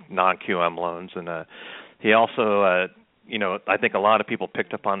making non-QM loans. And he also, I think a lot of people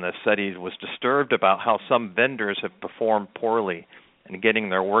picked up on this, said he was disturbed about how some vendors have performed poorly in getting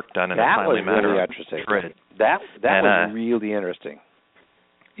their work done in a timely manner. That was really interesting. That was really interesting.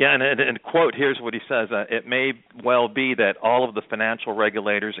 Yeah, and quote, here's what he says. It may well be that all of the financial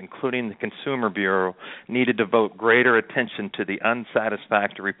regulators, including the Consumer Bureau, need to devote greater attention to the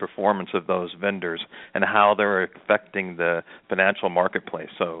unsatisfactory performance of those vendors and how they're affecting the financial marketplace.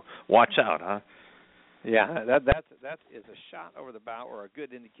 So watch out, huh? Yeah, that is a shot over the bow or a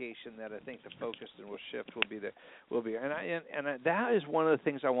good indication that I think the focus will shift will be and that is one of the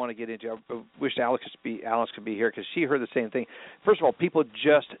things I want to get into. I wish Alex could be here because she heard the same thing. First of all, people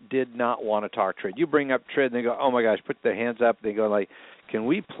just did not want to talk TRID. You bring up TRID and they go, oh my gosh, put their hands up. They go like, can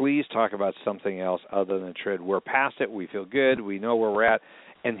we please talk about something else other than TRID? We're past it. We feel good. We know where we're at.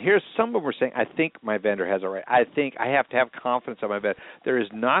 And here's some of them were saying, I think my vendor has it right. I think I have to have confidence on my vendor. There is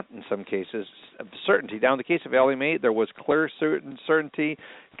not, in some cases, certainty. Now, in the case of LMA, there was clear certainty.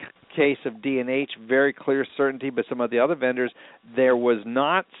 Case of D&H, very clear certainty. But some of the other vendors, they were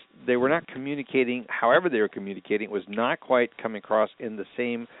not communicating. However they were communicating, it was not quite coming across in the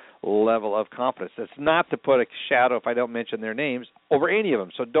same level of confidence. That's not to put a shadow, if I don't mention their names, over any of them.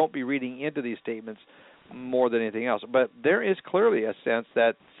 So don't be reading into these statements more than anything else. But there is clearly a sense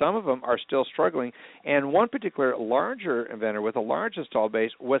that some of them are still struggling. And one particular larger vendor with a large install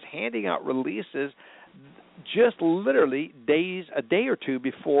base was handing out releases just literally a day or two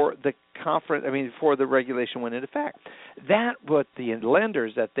before the before the regulation went into effect. That put the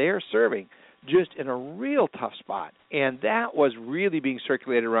lenders that they're serving just in a real tough spot. And that was really being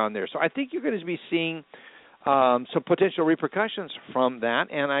circulated around there. So I think you're going to be seeing some potential repercussions from that,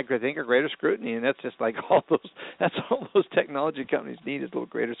 and I think a greater scrutiny, and that's just like all those technology companies need is a little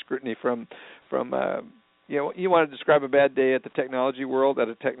greater scrutiny from you want to describe a bad day at the technology world at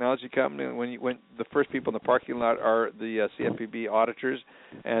a technology company when the first people in the parking lot are the CFPB auditors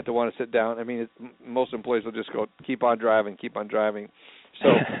and to want to sit down. I mean, most employees will just go keep on driving. So.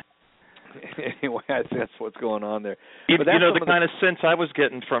 Anyway, that's what's going on there. But the kind of sense I was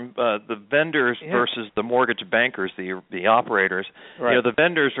getting from the vendors versus the mortgage bankers, the operators. Right. The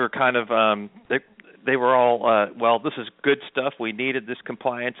vendors are kind of they were all well, this is good stuff. We needed this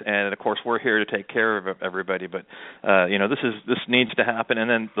compliance, and of course we're here to take care of everybody. But this needs to happen. And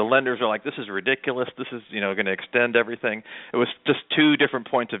then the lenders are like, this is ridiculous. This is going to extend everything. It was just two different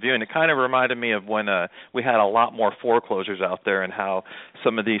points of view, and it kind of reminded me of when we had a lot more foreclosures out there, and how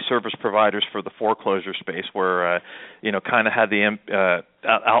some of the service providers for the foreclosure space were kind of had the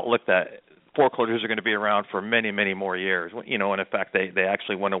outlook that foreclosures are going to be around for many, many more years. And in fact, they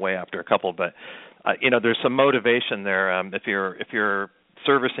actually went away after a couple. But there's some motivation there. If you're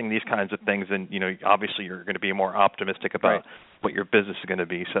servicing these kinds of things, then obviously you're going to be more optimistic about what your business is going to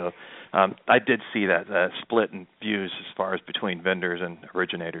be. So I did see that split in views as far as between vendors and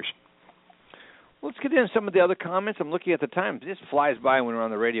originators. Let's get into some of the other comments. I'm looking at the time. This flies by when we're on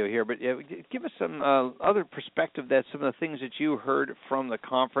the radio here, but give us some other perspective that some of the things that you heard from the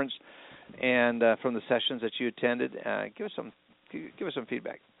conference and from the sessions that you attended. Give us some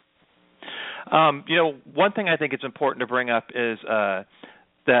feedback. One thing I think it's important to bring up is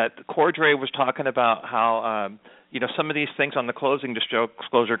that Cordray was talking about how some of these things on the closing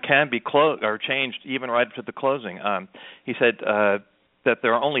disclosure can be changed even right up to the closing. He said that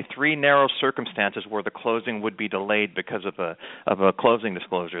there are only 3 narrow circumstances where the closing would be delayed because of a closing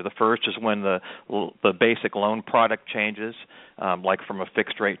disclosure. The first is when the basic loan product changes, like from a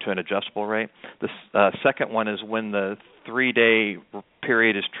fixed rate to an adjustable rate. The second one is when the 3-day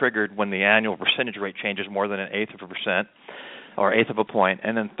period is triggered when the annual percentage rate changes more than 1/8% or 1/8 of a point.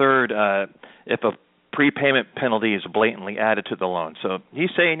 And then third, if a prepayment penalty is blatantly added to the loan. So he's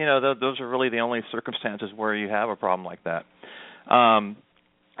saying, those are really the only circumstances where you have a problem like that.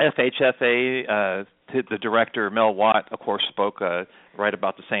 FHFA, the director, Mel Watt, of course, spoke right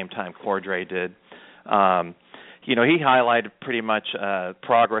about the same time Cordray did. He highlighted pretty much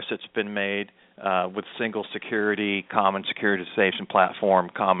progress that's been made. with single security, common securitization platform,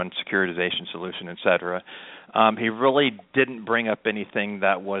 common securitization solution, etc. He really didn't bring up anything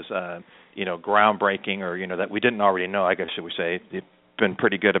that was groundbreaking or that we didn't already know, I guess should we say. He's been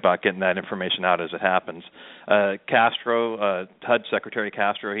pretty good about getting that information out as it happens. Castro, HUD Secretary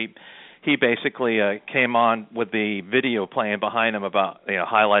Castro, he basically came on with the video playing behind him about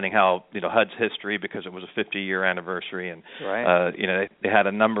highlighting how HUD's history, because it was a 50-year anniversary, and right. They had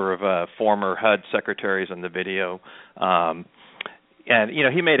a number of former HUD secretaries in the video, and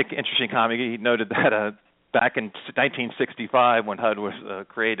he made an interesting comment. He noted that back in 1965, when HUD was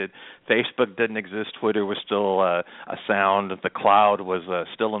created, Facebook didn't exist, Twitter was still a sound, the cloud was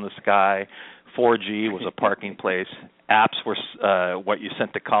still in the sky, 4G was a parking place, apps were what you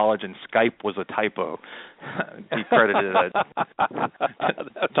sent to college, and Skype was a typo. He credited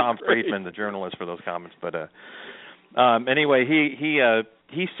Tom Friedman, the journalist, for those comments. But anyway,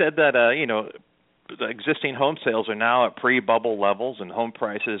 he said that the existing home sales are now at pre-bubble levels, and home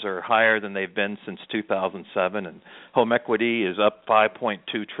prices are higher than they've been since 2007, and home equity is up $5.2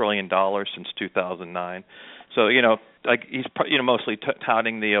 trillion since 2009. So he's mostly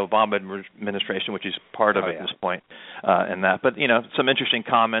touting the Obama administration, which he's part of at this point, and that. But some interesting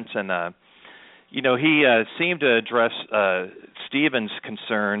comments, and he seemed to address Steven's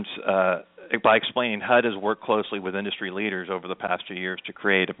concerns by explaining HUD has worked closely with industry leaders over the past few years to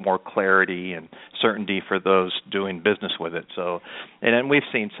create more clarity and certainty for those doing business with it. So, and we've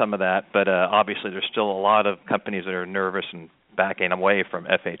seen some of that, but obviously there's still a lot of companies that are nervous and backing away from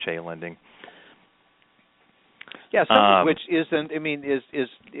FHA lending. Yeah, some which isn't. I mean,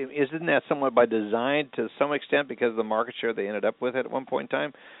 isn't that somewhat by design to some extent because of the market share they ended up with at one point in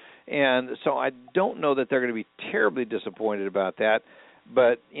time? And so I don't know that they're going to be terribly disappointed about that.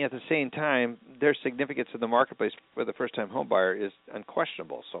 But at the same time, their significance in the marketplace for the first-time home buyer is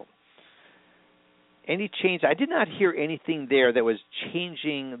unquestionable. So any change? I did not hear anything there that was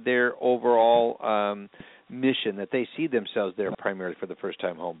changing their overall mission, that they see themselves there primarily for the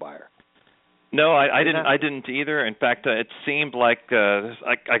first-time home buyer. No, I didn't either. In fact, it seemed like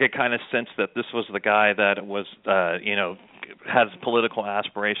I could kind of sense that this was the guy that was, has political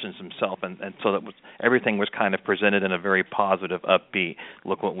aspirations himself, and so that everything was kind of presented in a very positive, upbeat,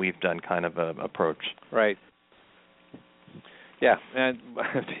 look what we've done kind of approach. Right. Yeah, and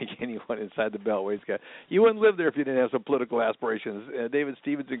I think anyone inside the Beltway's got, you wouldn't live there if you didn't have some political aspirations, David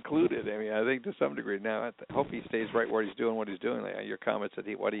Stevens included. I mean, I think to some degree. Now, I hope he stays right where he's doing what he's doing. Like your comments that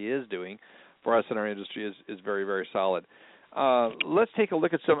what he is doing for us in our industry is very, very solid. Let's take a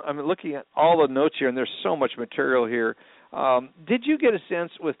look at I'm looking at all the notes here, and there's so much material here. Did you get a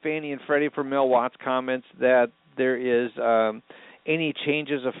sense with Fannie and Freddie from Mel Watt's comments that there is any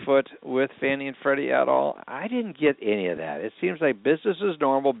changes afoot with Fannie and Freddie at all? I didn't get any of that. It seems like business as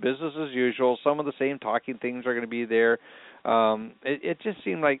normal, business as usual. Some of the same talking things are going to be there. It just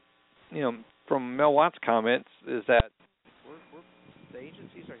seemed like, from Mel Watt's comments, is that the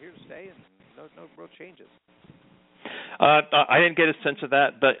agencies are here to stay and no real changes. I didn't get a sense of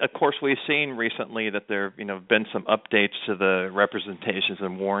that, but of course we've seen recently that there have been some updates to the representations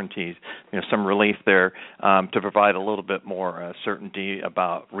and warranties, some relief there to provide a little bit more certainty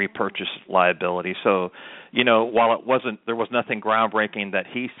about repurchase liability. So, while there was nothing groundbreaking that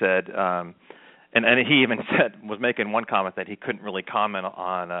he said, and he even was making one comment that he couldn't really comment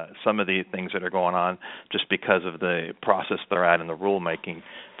on some of the things that are going on just because of the process they're at in the rulemaking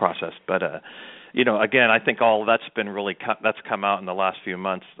process. But again, I think all that's been really that's come out in the last few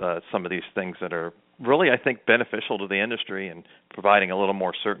months. Some of these things that are really, I think, beneficial to the industry and providing a little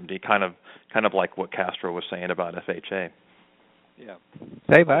more certainty, kind of like what Castro was saying about FHA. Yeah,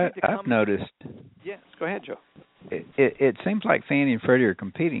 Dave, I've noticed. Yes, go ahead, Joe. It seems like Fannie and Freddie are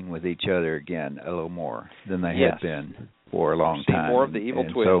competing with each other again a little more than they had been for a long time. More of the evil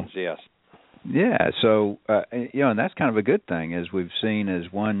twins, yes. Yeah, so and that's kind of a good thing, as we've seen,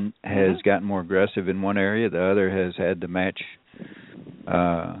 as one has gotten more aggressive in one area, the other has had to match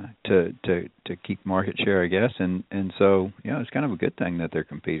to keep market share, I guess, and so it's kind of a good thing that they're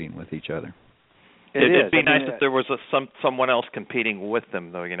competing with each other. It'd be nice if there was someone else competing with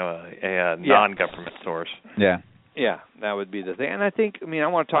them, though. A non-government source. Yeah. Yeah, that would be the thing. And I think, I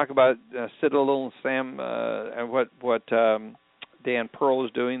want to talk about Citadel and Sam and what Dan Pearl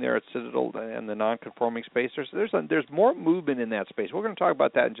is doing there at Citadel and the non-conforming space. There's more movement in that space. We're going to talk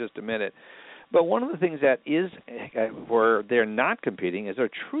about that in just a minute. But one of the things that is where they're not competing is they're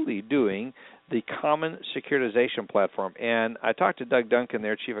truly doing the common securitization platform. And I talked to Doug Duncan,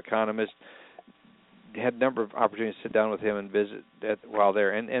 their chief economist. had a number of opportunities to sit down with him and visit while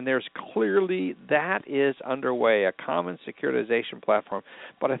there. And there's clearly that is underway, a common securitization platform.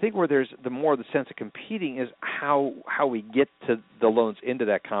 But I think where there's the sense of competing is how we get to the loans into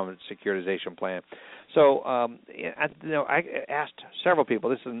that common securitization plan. So, I asked several people.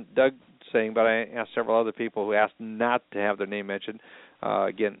 This isn't Doug saying, but I asked several other people who asked not to have their name mentioned.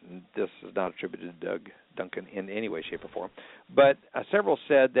 Again, this is not attributed to Doug Duncan in any way, shape, or form. But several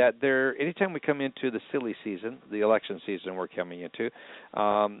said that anytime we come into the silly season, the election season we're coming into,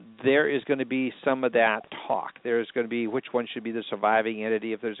 there is going to be some of that talk. There's going to be which one should be the surviving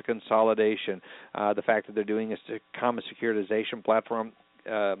entity if there's a consolidation. The fact that they're doing a common securitization platform,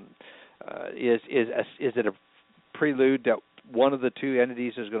 is it a prelude that one of the two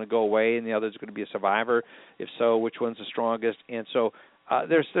entities is going to go away and the other is going to be a survivor? If so, which one's the strongest? And so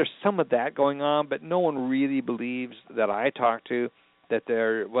there's some of that going on, but no one really believes that I talk to that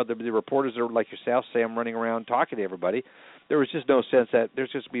whether the reporters are like yourself, say I'm running around talking to everybody. There was just no sense that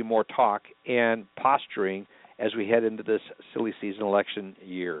there's just going to be more talk and posturing as we head into this silly season election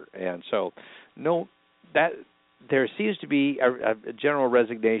year. And so there seems to be a general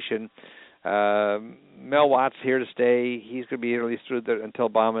resignation. Mel Watt's here to stay. He's going to be here at least until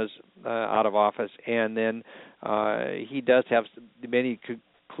Obama's out of office. And then he does have, many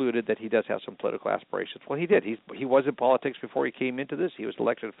concluded that he does have some political aspirations. Well, he did. He was in politics before he came into this. He was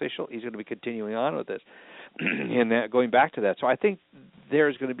elected official. He's going to be continuing on with this and going back to that. So I think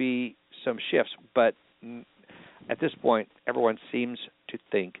there's going to be some shifts. But at this point, everyone seems to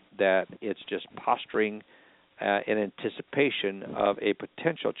think that it's just posturing in anticipation of a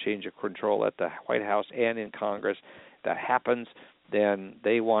potential change of control at the White House and in Congress. If that happens, then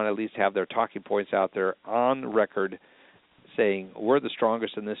they want to at least have their talking points out there on record saying, we're the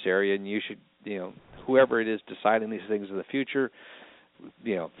strongest in this area, and you should, whoever it is deciding these things in the future,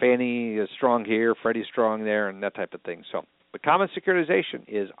 Fannie is strong here, Freddie's strong there, and that type of thing. So the common securitization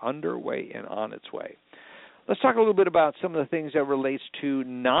is underway and on its way. Let's talk a little bit about some of the things that relates to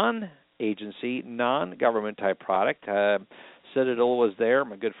non-agency, non-government type product. Citadel was there.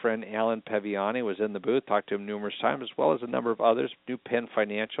 My good friend Alan Paviani was in the booth. Talked to him numerous times, as well as a number of others. New Penn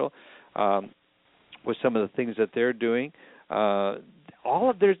Financial with some of the things that they're doing.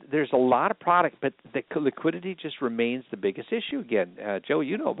 There's a lot of product, but the liquidity just remains the biggest issue. Again, Joe,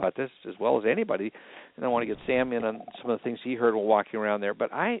 you know about this as well as anybody, and I want to get Sam in on some of the things he heard while walking around there.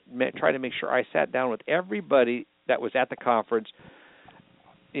 But I tried to make sure I sat down with everybody that was at the conference,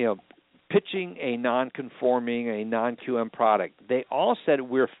 pitching a non-conforming, a non-QM product. They all said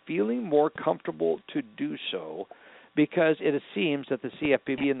we're feeling more comfortable to do so because it seems that the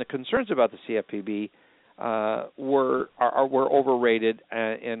CFPB and the concerns about the CFPB were overrated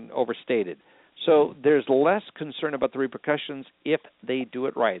and overstated. So there's less concern about the repercussions if they do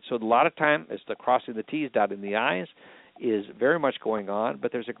it right. So a lot of time, it's the crossing the T's, dotting the I's is very much going on,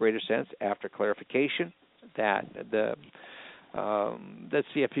 but there's a greater sense after clarification that the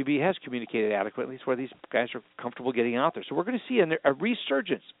CFPB has communicated adequately where these guys are comfortable getting out there. So we're going to see a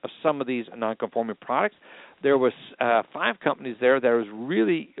resurgence of some of these non-conforming products. There was 5 companies there that was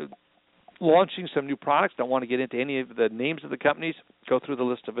really launching some new products. Don't want to get into any of the names of the companies. Go through the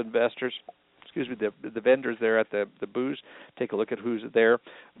list of the vendors there at the booths. Take a look at who's there.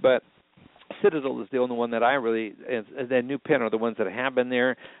 But Citadel is the only one that I really, and then New Penn are the ones that have been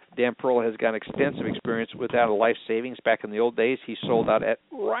there. Dan Pearl has got extensive experience with that, a life savings back in the old days. He sold out at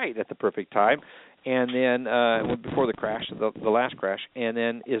the perfect time, and then before the crash, the last crash, and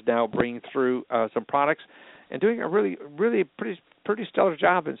then is now bringing through some products and doing a really, really pretty stellar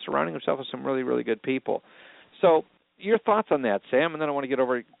job and surrounding himself with some really, really good people. So your thoughts on that, Sam, and then I want to get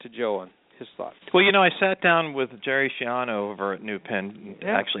over to Joe on his thoughts. Well, I sat down with Jerry Schiano over at New Penn.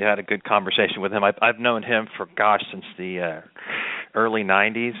 Actually had a good conversation with him. I've known him since the early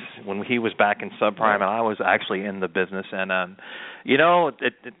 90s when he was back in subprime and I was actually in the business. And,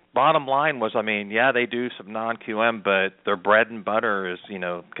 bottom line was, they do some non-QM, but their bread and butter is,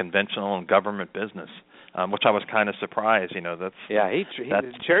 conventional and government business. Which I was kind of surprised,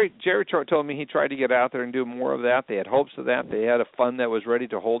 Jerry told me he tried to get out there and do more of that. They had hopes of that. They had a fund that was ready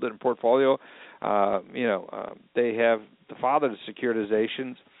to hold it in portfolio. They have the father of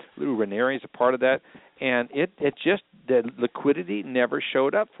securitizations. Lou Ranieri is a part of that, and the liquidity never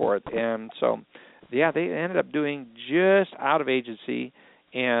showed up for it. And so, they ended up doing just out of agency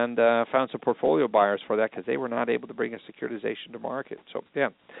and found some portfolio buyers for that because they were not able to bring a securitization to market. So,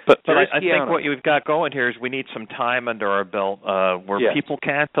 But I think what you've got going here is we need some time under our belt where people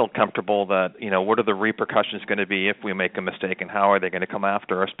can feel comfortable that, what are the repercussions going to be if we make a mistake and how are they going to come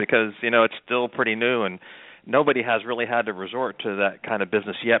after us? Because, it's still pretty new and nobody has really had to resort to that kind of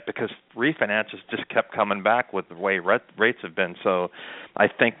business yet because refinances just kept coming back with the way rates have been. So I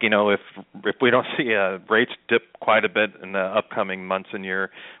think, if we don't see rates dip quite a bit in the upcoming months and year,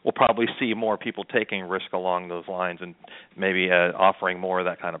 we'll probably see more people taking risk along those lines and maybe offering more of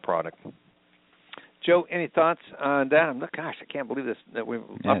that kind of product. Joe, any thoughts on that? Gosh, I can't believe this, that we're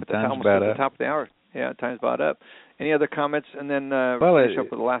up at the top of the hour. Yeah, time's about up. Any other comments? And then finish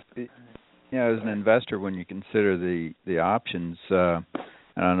up with the last. As an investor, when you consider the options, and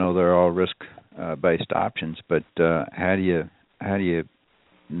I know they're all risk-based options, but how do you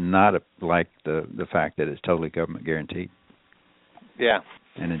not like the fact that it's totally government guaranteed? Yeah.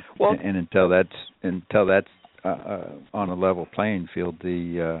 And until that's on a level playing field,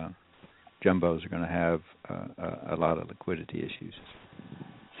 the jumbos are going to have a lot of liquidity issues.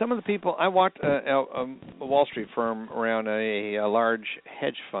 Some of the people, I walked a Wall Street firm around a large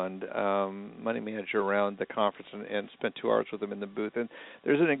hedge fund money manager around the conference and spent 2 hours with them in the booth. And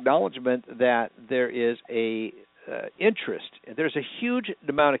there's an acknowledgement that there is a interest. There's a huge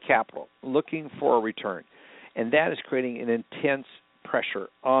amount of capital looking for a return, and that is creating an intense pressure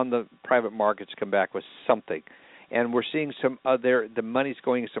on the private markets to come back with something. And we're seeing the money's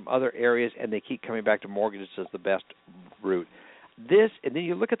going in some other areas, and they keep coming back to mortgages as the best route. And then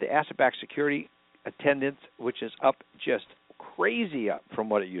you look at the asset-backed security attendance, which is up just crazy up from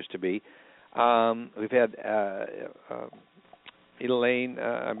what it used to be. We've had Eileen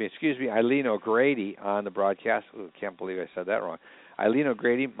O'Grady on the broadcast. Can't believe I said that wrong. Eileen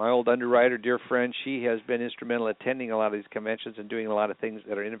O'Grady, my old underwriter, dear friend, she has been instrumental attending a lot of these conventions and doing a lot of things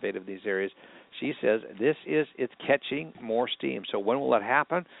that are innovative in these areas. She says it's catching more steam. So when will that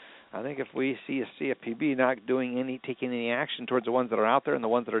happen? I think if we see a CFPB not taking any action towards the ones that are out there, and the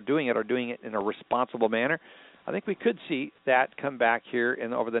ones that are doing it in a responsible manner, I think we could see that come back here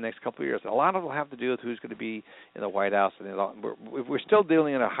over the next couple of years. A lot of it will have to do with who's going to be in the White House. And we're still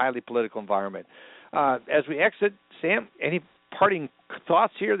dealing in a highly political environment. As we exit, Sam, any parting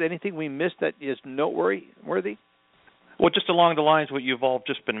thoughts here? Anything we missed that is noteworthy? Well, just along the lines of what you've all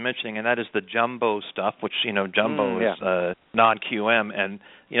just been mentioning, and that is the jumbo stuff, which, jumbo is non-QM, and,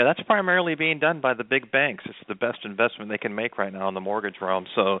 that's primarily being done by the big banks. It's the best investment they can make right now in the mortgage realm.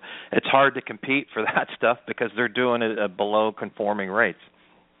 So it's hard to compete for that stuff because they're doing it at below conforming rates.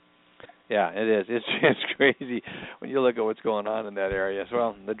 Yeah, it is. It's crazy when you look at what's going on in that area.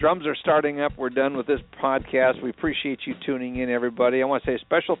 Well, the drums are starting up. We're done with this podcast. We appreciate you tuning in, everybody. I want to say a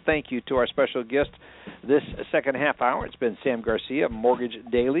special thank you to our special guest this second half hour. It's been Sam Garcia of Mortgage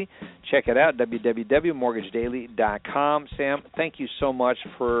Daily. Check it out, www.mortgagedaily.com. Sam, thank you so much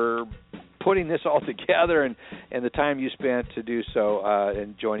for putting this all together and the time you spent to do so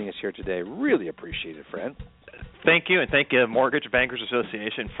and joining us here today. Really appreciate it, friend. Thank you, and thank you, Mortgage Bankers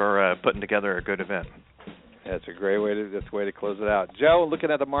Association, for putting together a good event. That's a great way to close it out. Joe,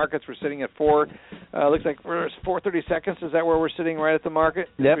 looking at the markets, we're sitting at 4. Looks like we're 4:30 seconds. Is that where we're sitting, right at the market?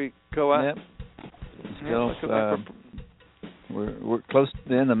 Yep. We go out. Yep. We're close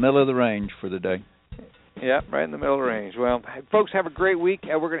in the middle of the range for the day. Yeah, right in the middle of the range. Well, folks, have a great week.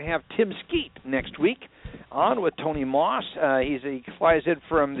 We're going to have Tim Skeet next week on with Tony Moss. He flies in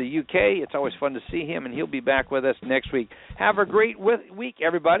from the UK. It's always fun to see him, and he'll be back with us next week. Have a great week,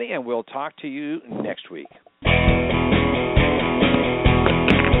 everybody, and we'll talk to you next week.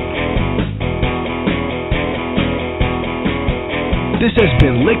 This has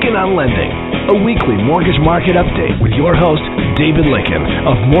been Lykken on Lending, a weekly mortgage market update with your host, David Lykken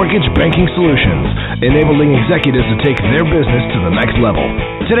of Mortgage Banking Solutions, enabling executives to take their business to the next level.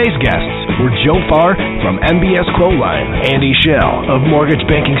 Today's guests were Joe Farr from MBS Quoteline, Andy Schell of Mortgage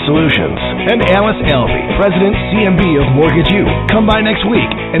Banking Solutions, and Alice Alvey, President CMB of Mortgage U. Come by next week,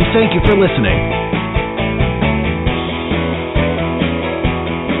 and thank you for listening.